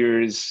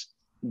 Here's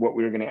what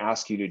we're going to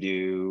ask you to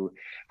do.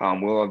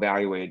 We'll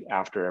evaluate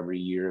after every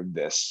year of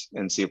this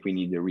and see if we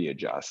need to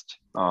readjust.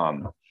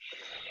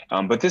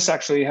 But this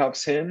actually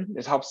helps him.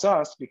 It helps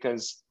us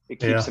because it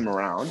keeps him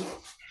around.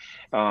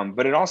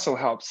 But it also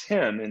helps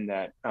him in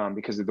that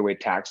because of the way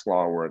tax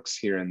law works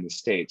here in the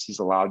States, he's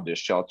allowed to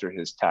shelter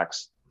his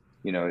tax,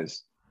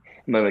 his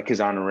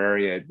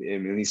honoraria. I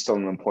mean, he's still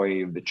an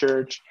employee of the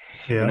church,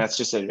 and that's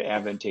just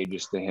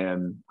advantageous to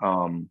him.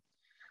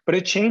 But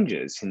it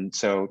changes. And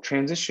so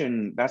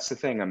transition, that's the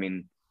thing. I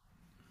mean,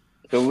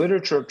 the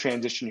literature of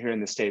transition here in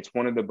the States,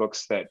 one of the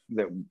books that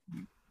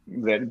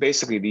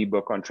basically the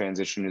book on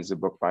transition is a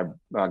book by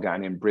a guy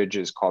named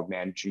Bridges called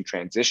Managing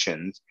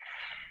Transitions.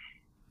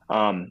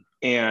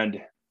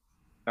 And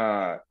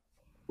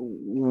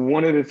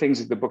one of the things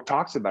that the book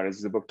talks about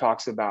is the book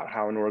talks about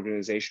how an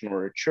organization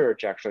or a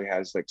church actually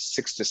has like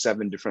 6 to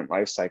 7 different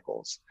life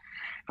cycles.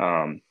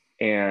 And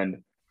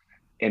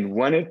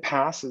when it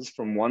passes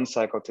from one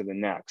cycle to the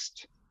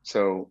next,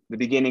 so the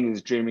beginning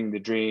is dreaming the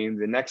dream.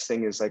 The next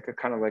thing is like a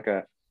kind of like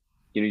a,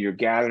 you're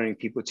gathering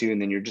people to,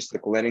 and then you're just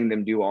like letting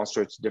them do all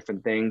sorts of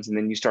different things. And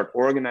then you start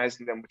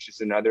organizing them, which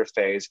is another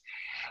phase.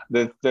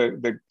 The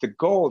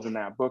goal in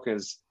that book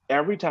is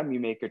every time you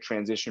make a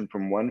transition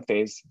from one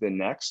phase to the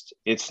next,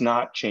 it's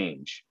not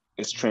change,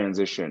 it's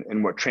transition.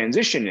 And what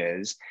transition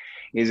is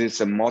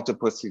it's a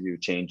multiplicity of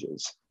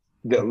changes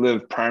that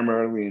live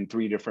primarily in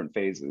 3 different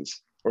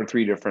phases or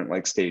 3 different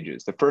like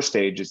stages. The first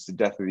stage is the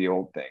death of the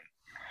old thing.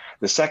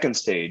 The second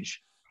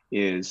stage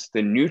is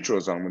the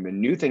neutral zone, when the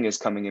new thing is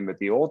coming in, but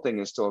the old thing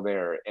is still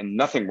there and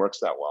nothing works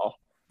that well.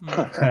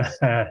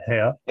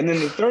 And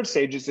then the third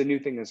stage is the new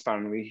thing is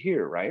finally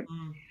here, right?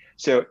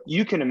 So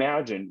you can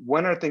imagine,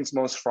 when are things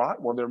most fraught?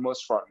 Well, they're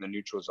most fraught in the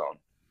neutral zone,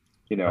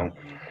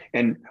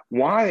 and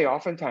why they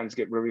oftentimes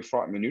get really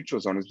fraught in the neutral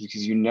zone is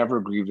because you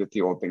never grieve that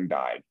the old thing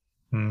died.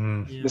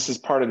 This is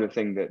part of the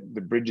thing that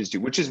the Bridges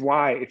do, which is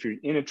why if you're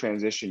in a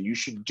transition, you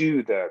should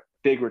do the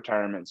big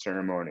retirement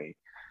ceremony.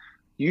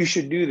 You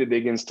should do the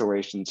big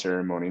installation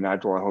ceremony.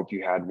 Nigel, I hope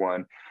you had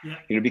one.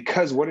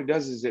 Because what it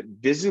does is it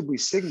visibly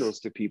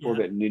signals to people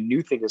that the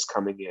new thing is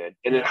coming in,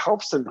 and it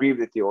helps them grieve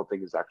that the old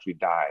thing has actually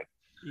died.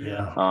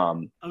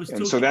 I was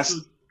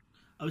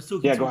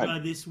talking to a guy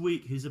this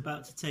week who's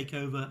about to take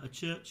over a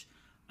church,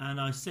 and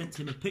I sent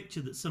him a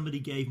picture that somebody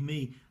gave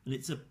me, and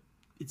it's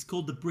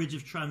called the Bridge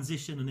of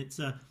Transition, and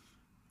it's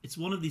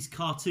one of these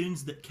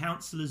cartoons that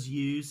counselors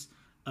use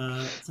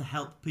to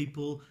help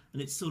people,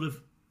 and it's sort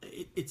of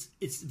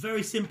it's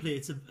very simply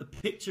it's a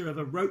picture of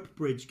a rope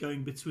bridge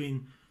going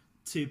between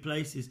 2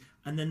 places,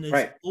 and then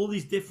there's all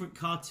these different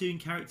cartoon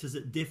characters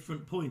at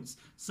different points.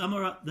 Some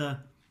are at the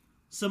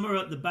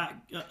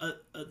back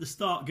at the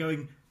start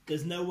going,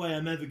 there's no way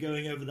I'm ever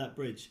going over that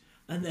bridge.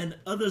 And then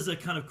others are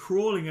kind of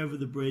crawling over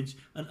the bridge,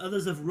 and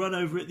others have run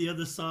over it the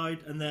other side,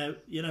 and they're,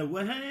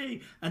 well,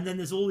 hey! And then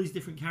there's all these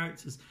different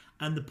characters.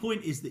 And the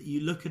point is that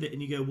you look at it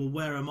and you go, well,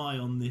 where am I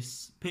on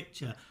this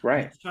picture?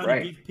 Trying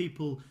to give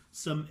people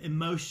some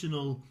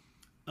emotional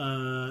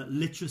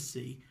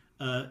literacy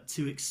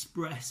to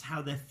express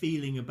how they're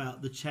feeling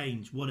about the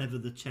change, whatever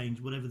the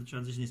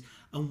transition is,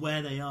 and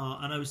where they are.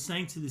 And I was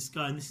saying to this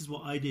guy, and this is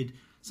what I did,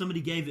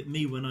 somebody gave it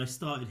me when I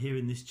started here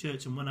in this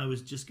church, and when I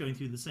was just going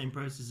through the same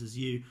process as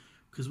you,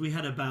 because we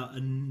had about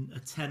a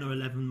 10 or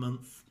 11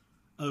 month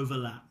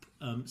overlap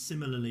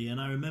similarly. And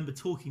I remember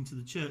talking to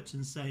the church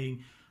and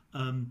saying,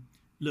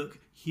 look,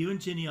 Hugh and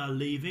Ginny are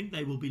leaving.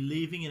 They will be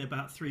leaving in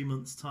about 3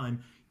 months'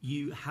 time.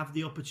 You have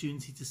the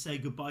opportunity to say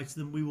goodbye to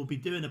them. We will be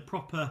doing a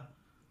proper,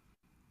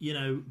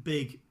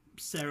 big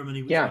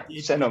ceremony, which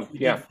we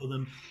did for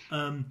them.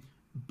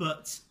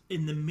 But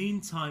in the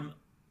meantime,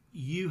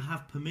 you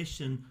have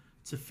permission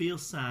to feel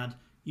sad.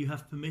 You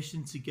have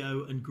permission to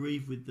go and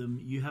grieve with them.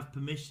 You have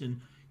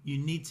permission. You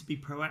need to be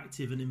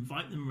proactive and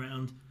invite them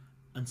around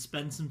and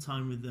spend some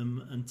time with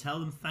them and tell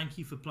them thank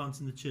you for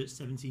planting the church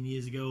 17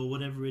 years ago or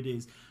whatever it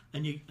is.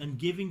 And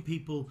giving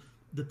people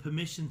the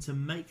permission to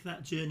make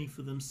that journey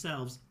for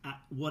themselves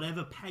at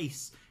whatever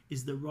pace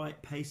is the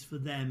right pace for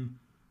them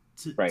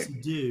to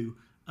do.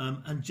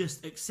 And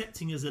just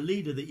accepting as a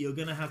leader that you're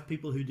going to have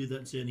people who do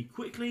that journey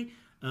quickly,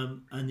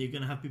 and you're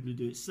going to have people who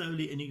do it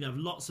slowly, and you're going to have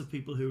lots of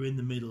people who are in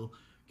the middle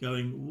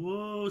going,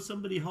 whoa,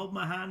 somebody hold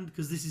my hand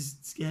because this is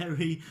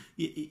scary.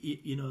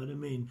 You know what I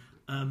mean?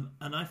 And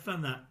I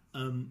found that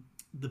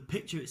the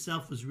picture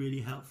itself was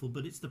really helpful,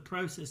 but it's the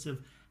process of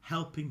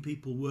helping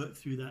people work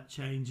through that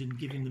change and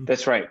giving them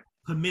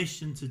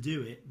permission to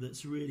do it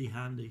that's really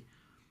handy.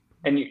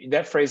 And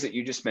that phrase that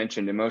you just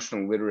mentioned,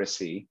 emotional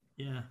literacy,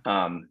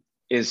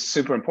 is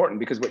super important,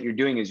 because what you're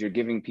doing is you're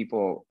giving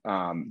people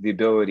the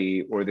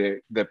ability or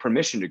the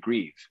permission to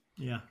grieve.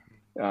 Yeah.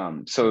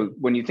 So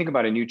when you think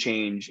about a new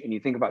change and you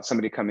think about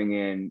somebody coming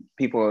in,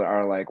 people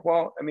are like,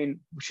 well, I mean,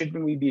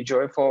 shouldn't we be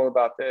joyful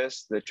about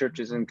this? The church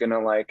isn't going to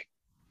like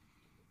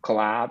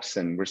collapse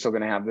and we're still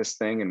going to have this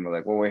thing. And we're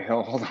like, well, wait,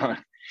 hold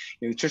on.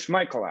 The church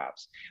might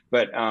collapse.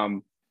 But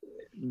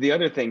the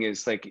other thing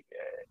is like,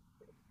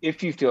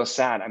 if you feel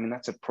sad, I mean,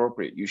 that's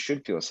appropriate. You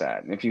should feel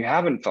sad. And if you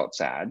haven't felt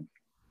sad,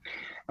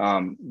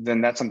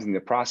 then that's something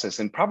to process.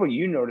 And probably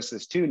you notice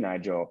this too,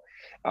 Nigel.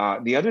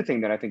 The other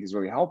thing that I think is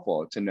really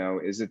helpful to know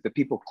is that the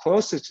people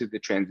closest to the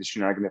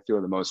transition are going to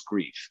feel the most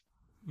grief.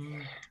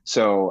 Mm.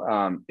 So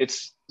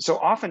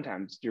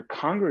oftentimes your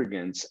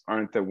congregants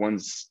aren't the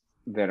ones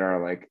that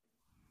are like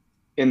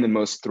in the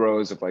most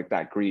throes of like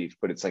that grief,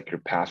 but it's like your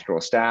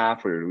pastoral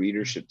staff or your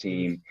leadership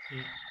team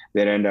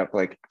that end up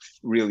like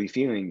really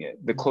feeling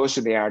it. The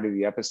closer they are to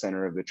the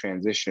epicenter of the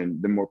transition,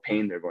 the more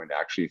pain they're going to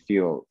actually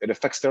feel. It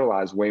affects their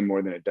lives way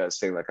more than it does,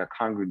 say, like a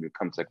congregant that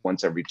comes like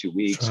once every 2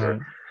 weeks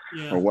or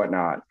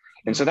whatnot.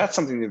 And so that's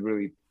something to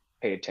really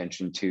pay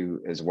attention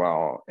to as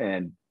well.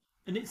 And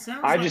it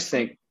sounds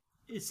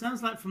it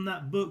sounds like from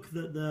that book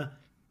that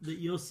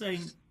you're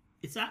saying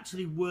it's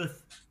actually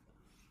worth,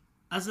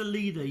 as a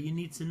leader, you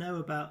need to know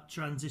about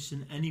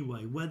transition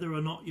anyway, whether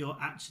or not you're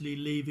actually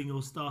leaving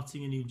or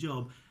starting a new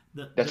job.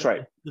 That's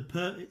right.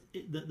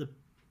 The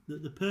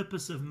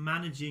purpose of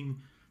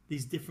managing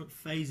these different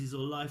phases or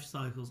life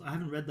cycles. I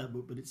haven't read that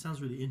book, but it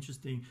sounds really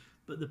interesting.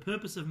 But the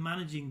purpose of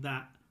managing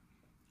that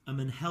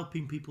and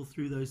helping people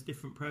through those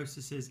different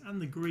processes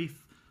and the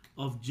grief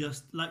of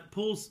just like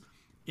Paul's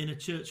in a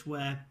church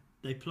where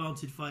they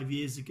planted 5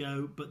 years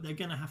ago, but they're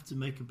going to have to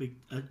make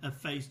a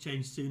phase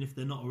change soon if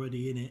they're not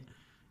already in it.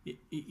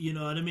 You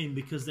know what I mean?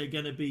 Because they're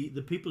going to be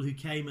the people who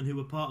came and who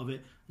were part of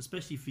it,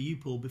 especially for you,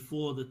 Paul,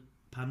 before the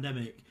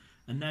pandemic,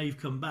 and now you've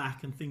come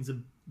back and things are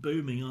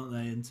booming, aren't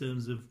they, in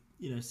terms of,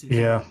 you know,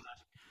 since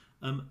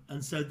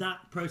and so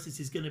that process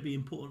is going to be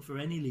important for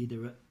any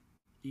leader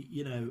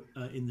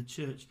in the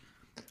church.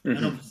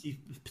 And obviously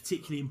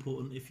particularly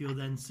important if you're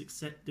then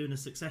doing a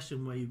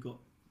succession where you've got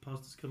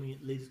pastors coming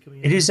in, leaders coming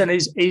in. It is, and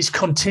it's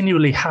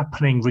continually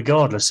happening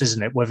regardless,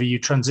 isn't it? Whether you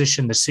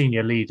transition the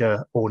senior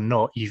leader or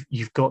not,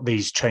 you've got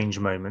these change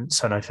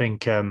moments. And I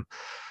think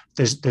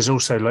there's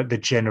also like the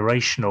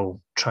generational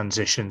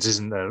transitions,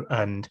 isn't there?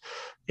 And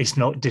it's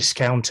not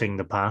discounting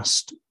the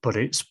past, but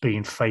it's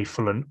being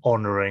faithful and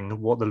honouring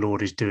what the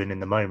Lord is doing in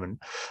the moment.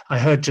 I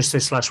heard just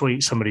this last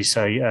week somebody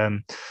say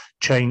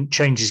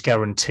change is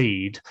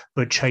guaranteed,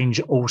 but change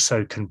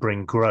also can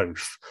bring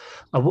growth.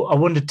 I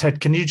wonder,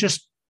 Ted, can you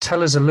just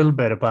tell us a little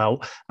bit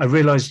about, I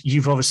realise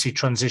you've obviously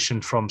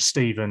transitioned from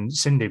Steve and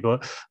Cindy,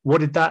 but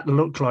what did that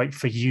look like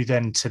for you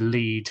then to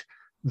lead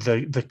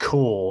the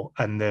core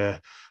and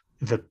the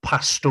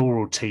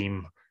pastoral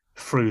team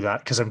through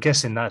that? Because I'm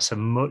guessing that's a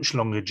much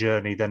longer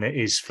journey than it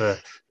is for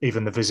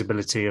even the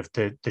visibility of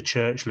the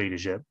church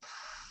leadership.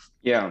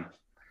 Yeah.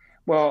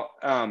 Well,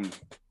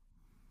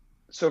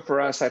 so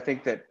for us, I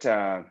think that,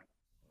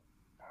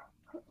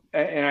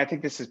 and I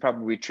think this is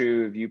probably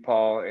true of you,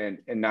 Paul and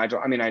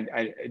Nigel. I mean,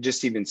 I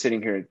just even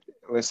sitting here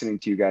listening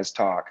to you guys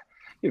talk,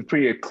 you have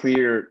pretty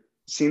clear,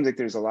 seems like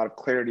there's a lot of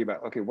clarity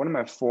about, okay, what am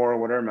I for?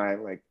 What are my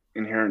like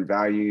inherent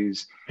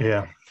values?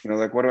 Yeah. You know,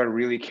 like, what do I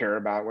really care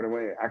about? What do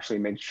I actually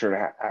make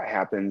sure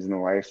happens in the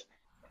life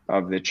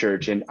of the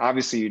church? And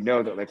obviously, you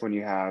know that like when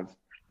you have,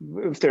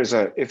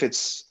 if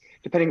it's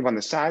depending upon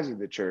the size of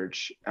the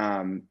church,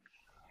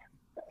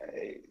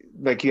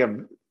 like you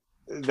have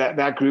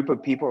that group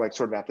of people like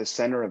sort of at the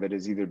center of it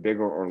is either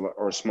bigger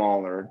or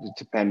smaller,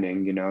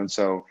 depending, you know. And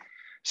so,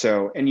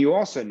 and you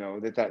also know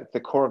that the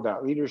core of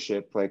that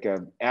leadership, like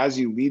as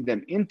you lead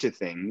them into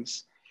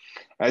things,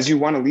 as you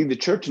want to lead the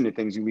church into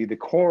things, you lead the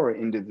core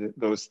into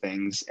those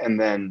things, and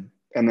then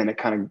it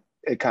kind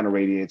of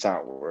radiates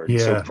outward. Yeah,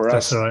 so for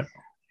us, right.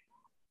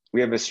 we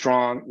had a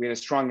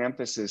strong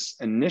emphasis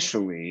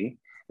initially,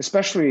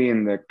 especially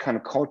in the kind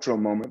of cultural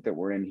moment that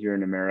we're in here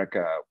in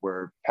America,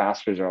 where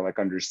pastors are like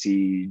under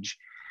siege,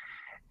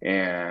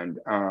 and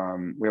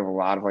we have a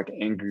lot of like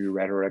angry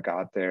rhetoric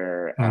out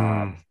there.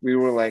 We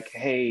were like,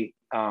 hey,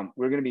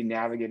 we're going to be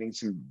navigating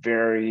some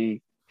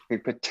very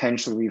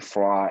potentially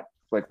fraught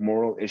like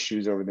moral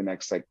issues over the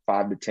next like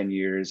 5 to 10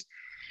 years.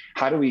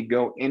 How do we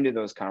go into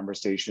those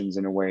conversations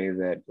in a way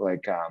that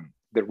like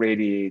that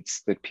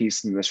radiates the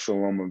peace and the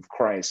shalom of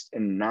Christ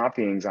and not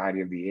the anxiety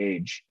of the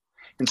age?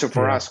 And so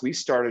for us, we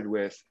started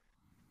with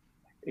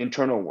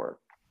internal work.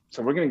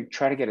 So we're going to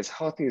try to get as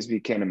healthy as we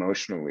can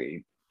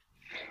emotionally.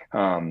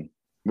 We're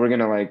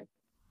going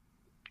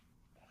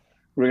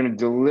to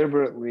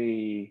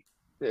deliberately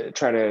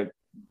try to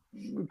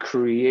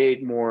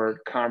create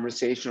more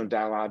conversational,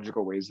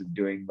 dialogical ways of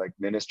doing like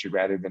ministry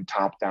rather than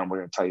top down. We're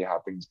going to tell you how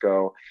things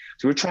go.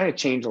 So we're trying to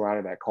change a lot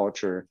of that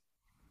culture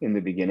in the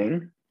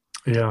beginning.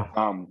 Yeah.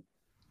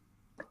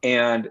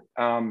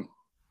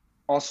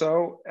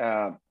 Also,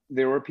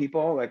 there were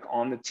people like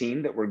on the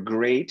team that were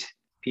great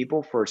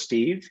people for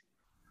Steve,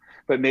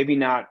 but maybe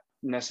not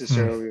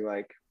necessarily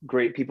like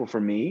great people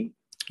for me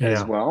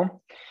as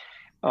well.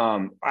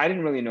 I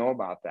didn't really know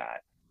about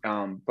that.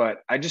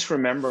 But I just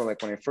remember,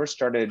 like, when I first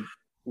started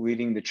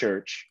leading the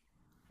church,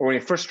 or when I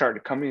first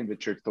started coming to the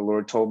church, the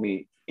Lord told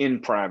me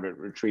in private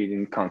retreat,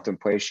 in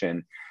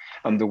contemplation,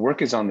 the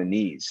work is on the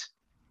knees.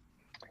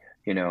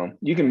 You know,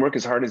 you can work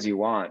as hard as you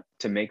want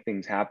to make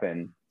things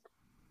happen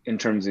in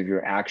terms of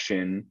your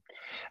action.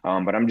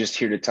 But I'm just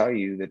here to tell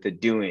you that the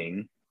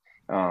doing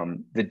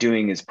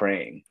is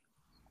praying.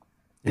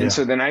 Yeah. And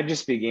so then I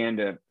just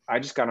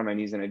got on my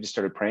knees and I just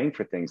started praying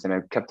for things, and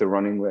I kept a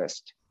running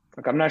list.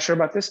 Like, I'm not sure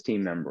about this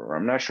team member, or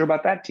I'm not sure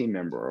about that team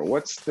member,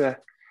 or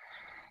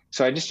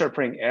so I just started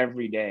praying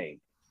every day.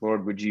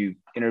 Lord, would you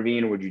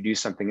intervene, or would you do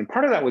something? And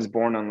part of that was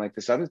born on like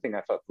this other thing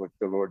I felt like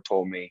the Lord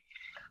told me,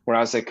 where I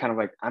was like, kind of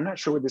like, I'm not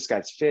sure what this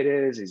guy's fit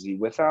is. Is he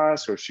with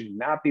us, or should he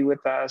not be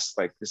with us?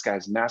 Like, this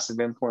guy's massive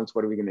influence.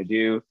 What are we going to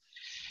do?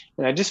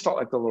 And I just felt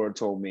like the Lord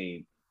told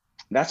me,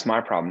 that's my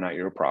problem, not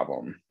your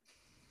problem.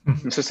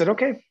 And so I said,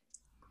 okay.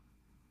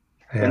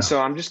 Yeah. And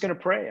so I'm just going to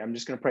pray.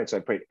 So I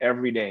prayed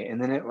every day.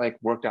 And then it like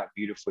worked out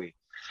beautifully.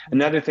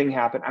 Another thing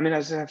happened. I mean, I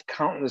just have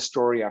countless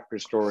story after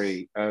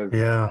story of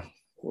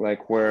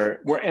like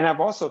where, and I've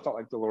also felt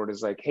like the Lord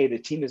is like, hey, the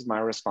team is my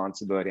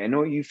responsibility. I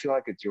know you feel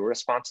like it's your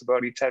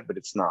responsibility, Ted, but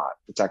it's not.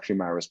 It's actually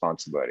my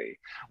responsibility.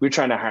 We were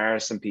trying to hire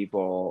some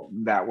people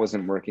that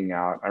wasn't working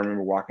out. I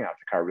remember walking out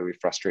the car really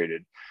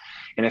frustrated.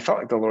 And I felt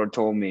like the Lord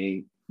told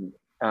me,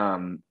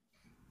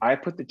 I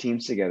put the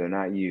teams together,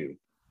 not you.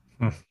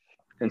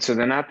 And so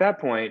then at that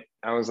point,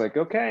 I was like,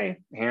 okay,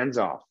 hands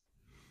off.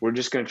 I'm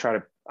just going to try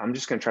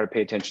to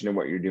pay attention to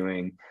what you're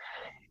doing.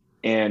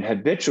 And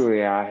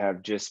habitually, I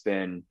have just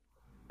been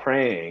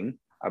praying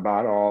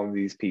about all of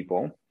these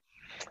people.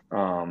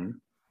 And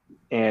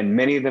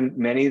many of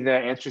the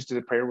answers to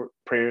the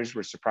prayers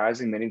were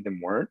surprising. Many of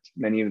them weren't.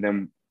 Many of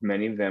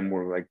them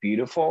were like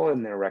beautiful,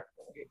 and they're,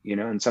 you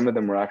know, and some of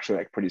them were actually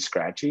like pretty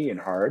scratchy and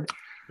hard.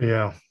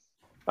 Yeah.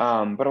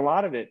 But a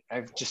lot of it,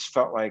 I've just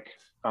felt like,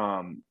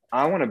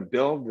 I want to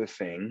build the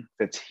thing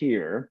that's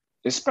here,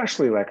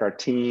 especially like our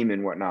team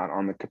and whatnot,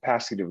 on the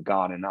capacity of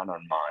God and not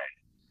on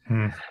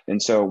mine.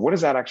 And so what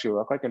does that actually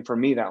look like? And for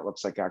me, that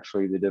looks like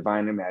actually the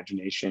divine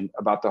imagination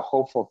about the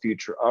hopeful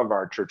future of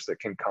our church that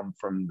can come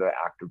from the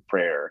act of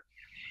prayer.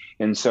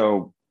 And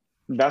so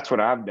that's what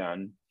I've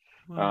done.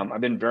 Wow.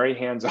 I've been very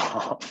hands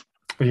off.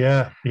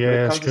 Yeah. When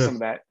it comes to some of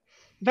that,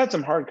 I've had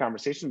some hard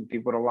conversations with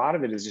people, but a lot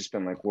of it has just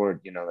been like, Lord,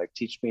 you know, like,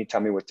 teach me,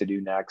 tell me what to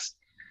do next.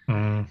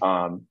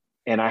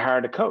 And I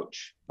hired a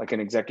coach, like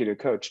an executive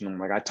coach. And I'm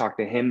like, I talk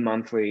to him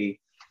monthly.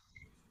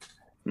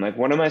 I'm like,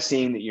 what am I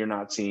seeing that you're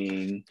not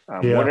seeing?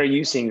 What are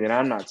you seeing that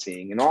I'm not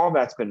seeing? And all of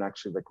that's been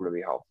actually like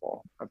really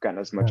helpful. I've gotten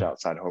as much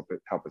outside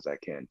help as I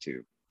can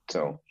too.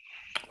 So,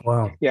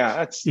 wow. Yeah,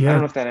 I don't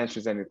know if that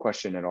answers any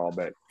question at all,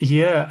 but.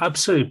 Yeah,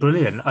 absolutely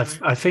brilliant.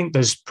 I think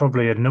there's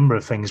probably a number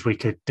of things we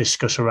could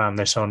discuss around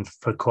this on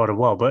for quite a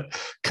while, but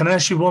can I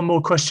ask you one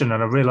more question?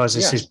 And I realize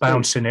this is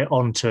bouncing it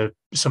onto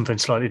something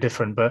slightly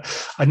different, but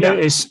I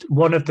noticed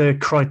one of the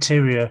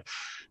criteria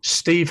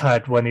Steve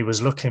had when he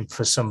was looking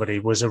for somebody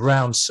was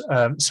around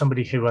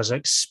somebody who has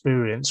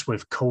experience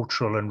with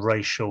cultural and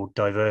racial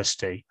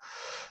diversity.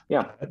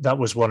 Yeah, that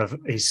was one of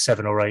his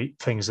 7 or 8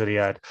 things that he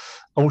had.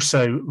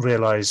 Also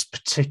realized,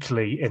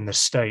 particularly in the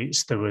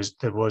States, there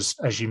was,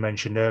 as you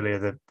mentioned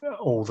earlier,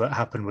 all that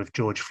happened with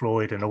George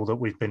Floyd and all that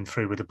we've been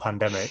through with the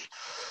pandemic.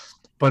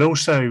 But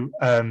also,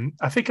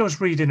 I think I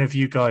was reading of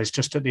you guys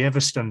just at the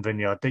Evanston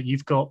Vineyard that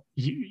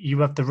you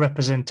have the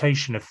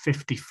representation of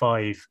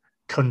 55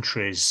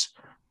 countries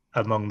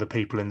among the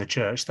people in the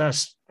church.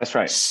 That's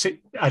right.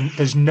 And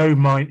there's no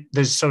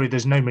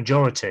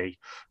majority.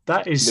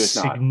 That is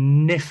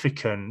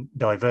significant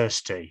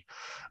diversity.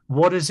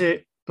 What does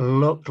it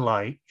look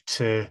like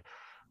to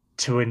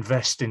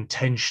invest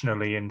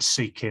intentionally in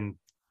seeking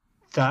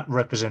that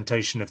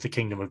representation of the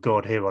kingdom of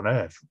God here on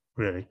earth,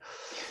 really?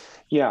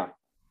 Yeah.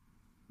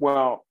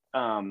 Well,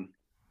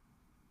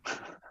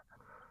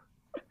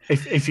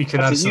 if you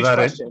can answer that,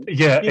 no.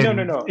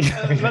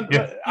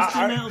 It's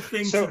a little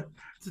thing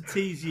to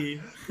tease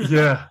you.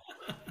 Yeah.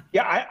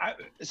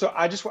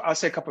 I'll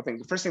say a couple of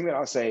things. The first thing that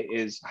I'll say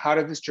is, how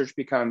did this church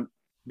become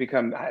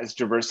as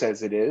diverse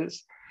as it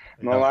is?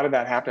 And a lot of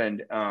that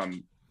happened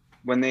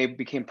when they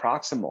became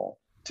proximal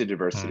to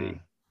diversity.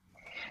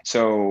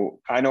 So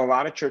I know a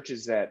lot of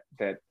churches that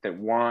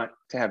want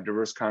to have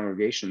diverse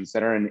congregations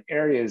that are in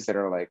areas that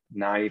are like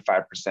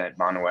 95%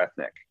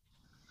 monoethnic.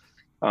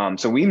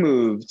 So we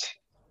moved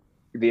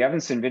the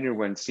Evanston Vineyard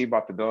when Steve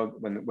bought the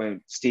building,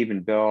 when Steve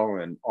and Bill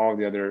and all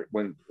the other,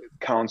 when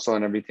council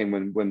and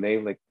everything, when they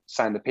like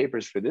signed the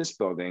papers for this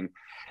building,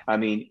 I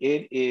mean,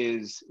 it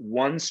is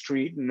one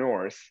street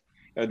north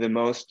of the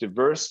most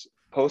diverse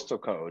postal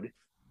code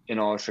in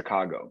all of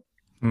Chicago.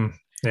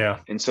 Yeah.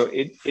 And so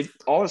it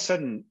all of a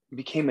sudden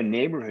became a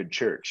neighborhood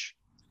church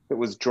that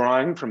was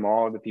drawing from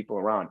all of the people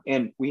around.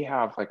 And we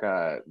have like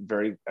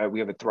we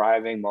have a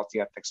thriving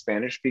multi-ethnic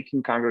Spanish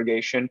speaking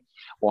congregation.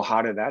 Well,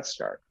 how did that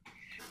start?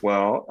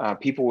 Well,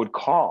 people would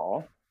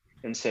call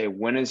and say,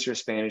 when is your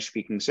Spanish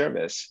speaking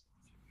service?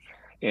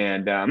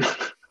 And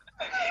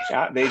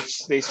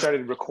they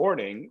started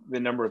recording the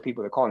number of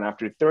people that called. And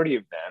after 30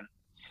 of them,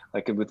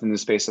 like within the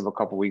space of a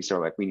couple of weeks, they're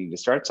like, we need to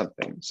start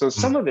something. So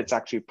some of it's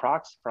actually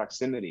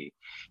proximity.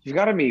 You've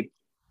got to be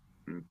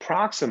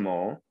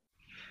proximal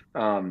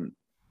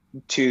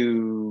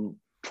to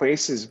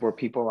places where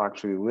people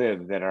actually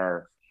live that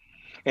are,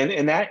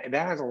 and that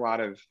has a lot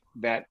of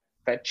that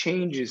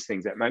changes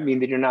things. That might mean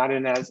that you're not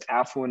in as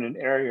affluent an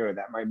area, or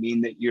that might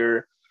mean that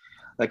you're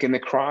like in the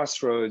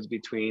crossroads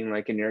between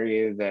like an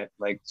area that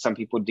like some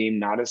people deem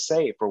not as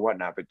safe or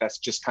whatnot. But that's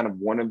just kind of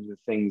one of the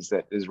things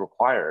that is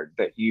required,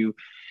 that you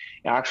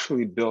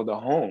actually build a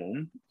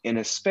home in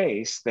a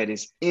space that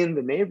is in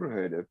the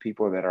neighborhood of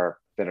people that are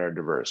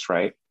diverse,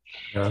 right?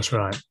 Yeah, that's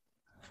right.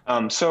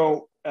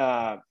 So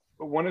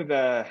one of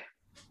the,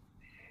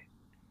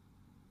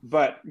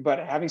 but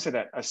having said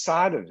that,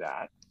 aside of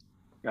that,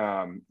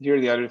 here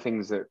are the other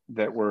things that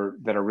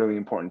are really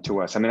important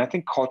to us. I mean, I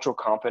think cultural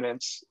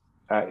competence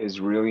is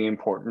really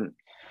important.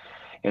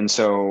 And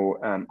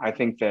so I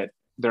think that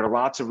there are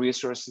lots of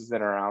resources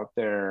that are out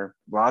there,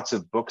 lots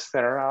of books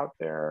that are out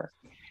there.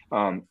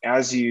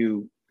 As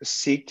you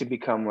seek to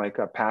become like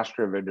a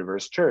pastor of a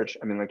diverse church,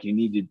 I mean, like you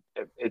need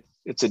to,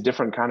 it's a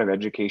different kind of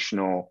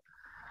educational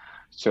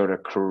sort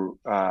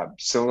of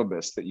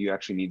syllabus that you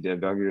actually need to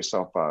avail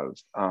yourself of.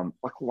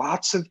 Like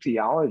lots of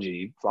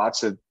theology,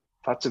 lots of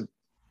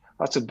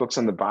books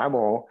on the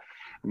Bible,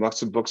 and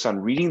lots of books on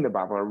reading the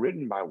Bible are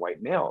written by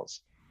white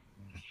males.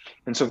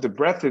 And so if the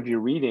breadth of your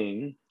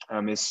reading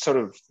is sort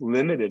of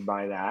limited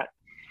by that,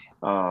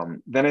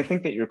 then I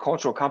think that your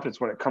cultural competence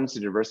when it comes to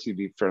diversity would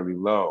be fairly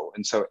low.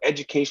 And so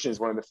education is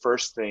one of the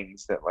first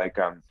things that like,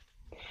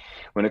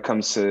 when it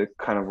comes to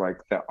kind of like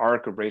the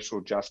arc of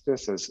racial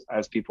justice,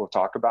 as people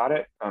talk about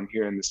it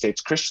here in the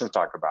States, Christians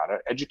talk about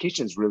it,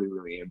 education is really,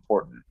 really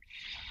important.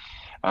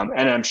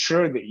 And I'm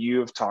sure that you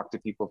have talked to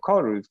people of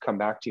color who've come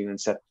back to you and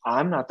said,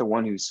 I'm not the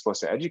one who's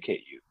supposed to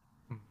educate you.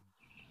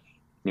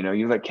 You know,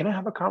 you're like, can I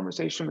have a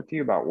conversation with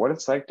you about what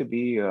it's like to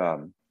be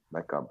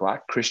like a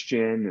Black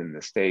Christian in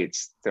the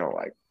States? They're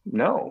like,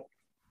 no.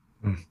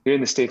 Here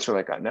in the States, we're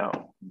like,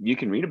 no, you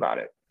can read about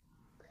it.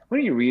 Why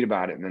don't you read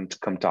about it and then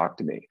come talk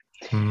to me?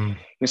 And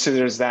so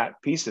there's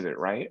that piece of it,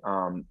 right?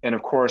 And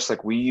of course,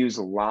 like we use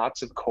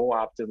lots of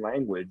co-opted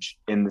language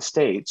in the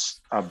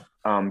States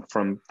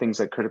from things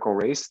like critical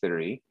race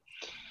theory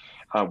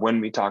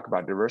when we talk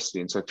about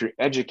diversity. And so if your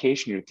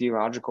education, your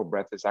theological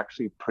breadth is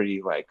actually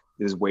pretty like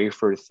is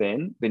wafer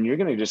thin, then you're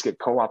going to just get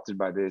co-opted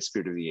by the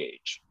spirit of the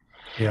age.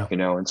 Yeah. You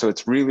know, and so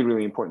it's really,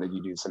 really important that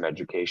you do some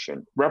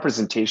education.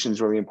 Representation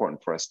is really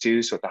important for us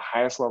too. So at the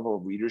highest level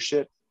of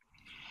leadership,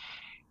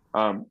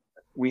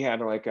 we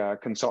had like a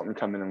consultant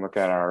come in and look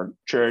at our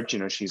church. You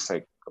know, she's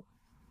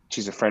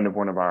a friend of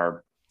one of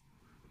our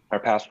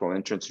pastoral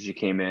interns. So she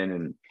came in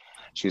and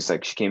she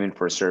came in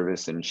for a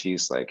service and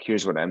she's like,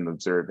 here's what I'm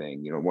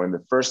observing. You know, one of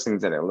the first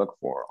things that I look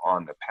for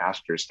on the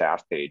pastor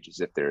staff page is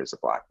if there is a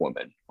Black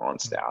woman on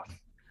staff.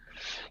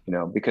 You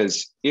know,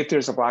 because if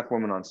there's a Black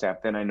woman on staff,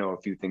 then I know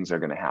a few things are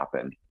going to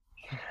happen,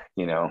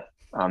 you know,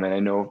 and I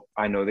know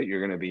that you're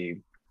going to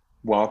be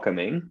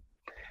welcoming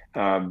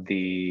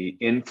the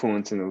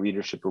influence and the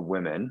leadership of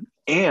women.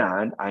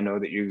 And I know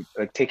that you're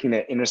like taking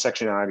that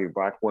intersectionality of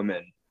Black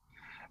women,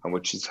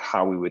 which is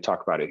how we would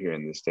talk about it here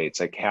in the States.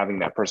 Like having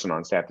that person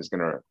on staff is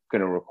going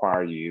to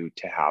require you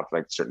to have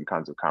like certain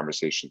kinds of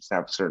conversations, to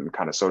have certain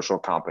kind of social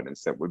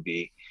competence that would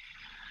be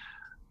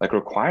like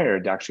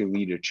required to actually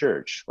lead a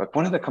church. Like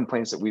one of the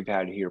complaints that we've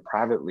had here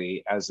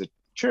privately as a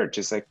church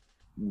is like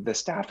the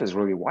staff is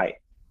really white.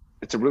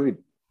 It's a really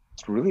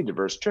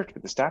diverse church,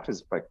 but the staff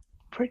is like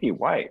pretty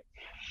white.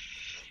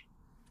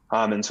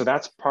 And so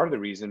that's part of the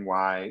reason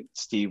why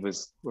Steve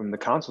was when the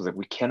council was like,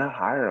 we cannot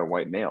hire a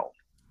white male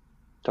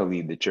to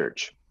lead the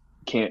church.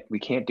 We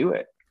can't do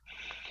it.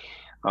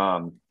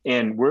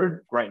 And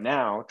we're right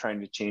now trying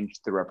to change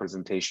the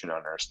representation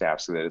on our staff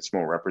so that it's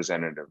more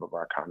representative of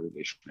our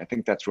congregation. I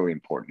think that's really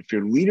important. If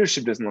your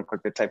leadership doesn't look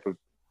like the type of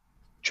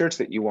church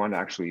that you want to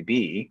actually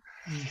be,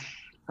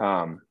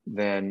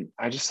 then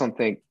I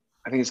think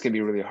it's going to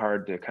be really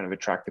hard to kind of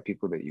attract the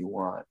people that you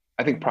want.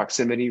 I think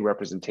proximity,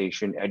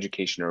 representation,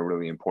 education are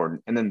really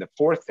important. And then the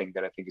fourth thing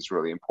that I think is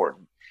really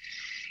important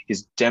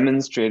is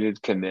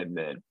demonstrated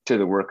commitment to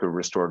the work of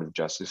restorative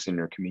justice in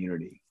your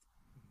community.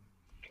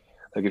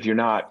 Like if you're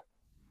not,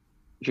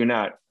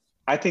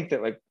 I think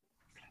that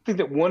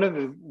one of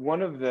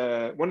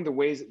the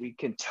ways that we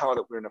can tell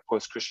that we're in a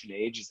post-Christian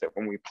age is that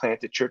when we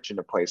plant a church in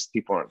a place,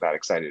 people aren't that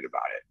excited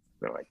about it.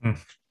 They're like,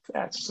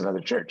 yeah, it's just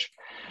another church.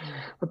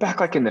 But back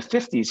like in the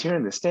 50s here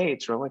in the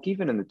States, or like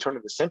even in the turn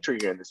of the century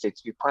here in the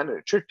States, if you planted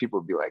a church, people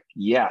would be like,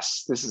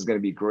 yes, this is going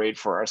to be great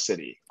for our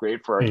city,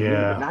 great for our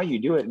community. But now you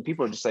do it and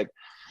people are just like,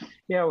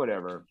 yeah,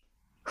 whatever.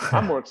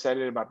 I'm more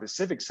excited about the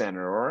Civic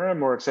Center, or I'm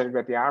more excited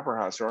about the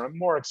Opera House, or I'm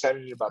more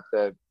excited about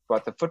the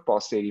football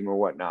stadium or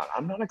whatnot.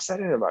 I'm not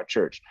excited about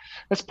church.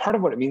 That's part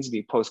of what it means to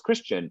be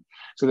post-Christian.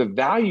 So the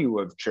value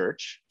of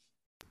church,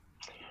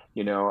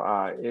 you know,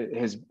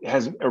 it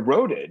has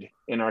eroded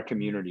in our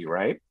community,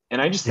 right?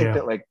 And I just think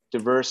that like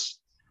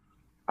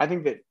I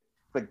think that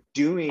like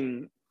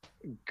doing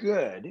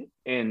good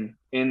in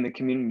the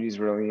community is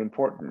really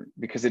important,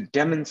 because it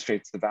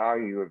demonstrates the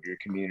value of your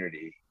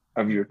community,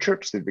 of your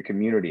church to the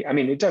community. I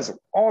mean, it does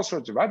all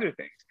sorts of other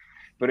things,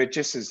 but it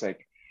just is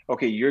like,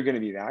 okay, you're going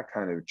to be that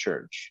kind of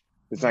church.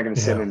 It's not going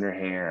to sit in your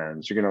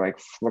hands. You're going to like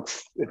look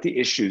at the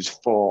issues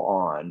full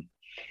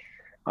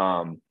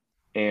on.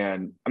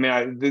 And I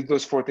mean,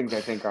 those four things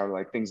I think are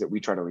like things that we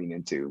try to lean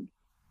into.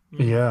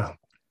 Yeah,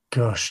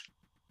 gosh.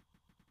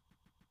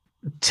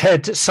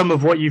 Ted, some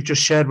of what you've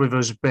just shared with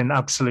us has been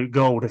absolute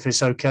gold. If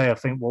it's okay, I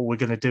think what we're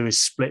going to do is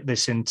split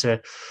this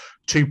into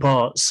two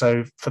parts.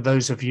 So for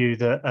those of you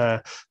that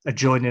are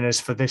joining us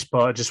for this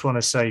part, I just want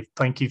to say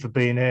thank you for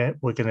being here.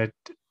 We're going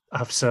to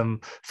have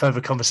some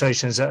further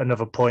conversations at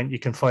another point. You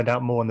can find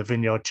out more on the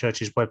Vineyard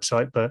Church's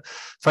website. But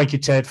thank you,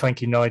 Ted.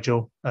 Thank you,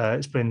 Nigel.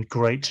 It's been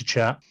great to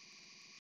chat.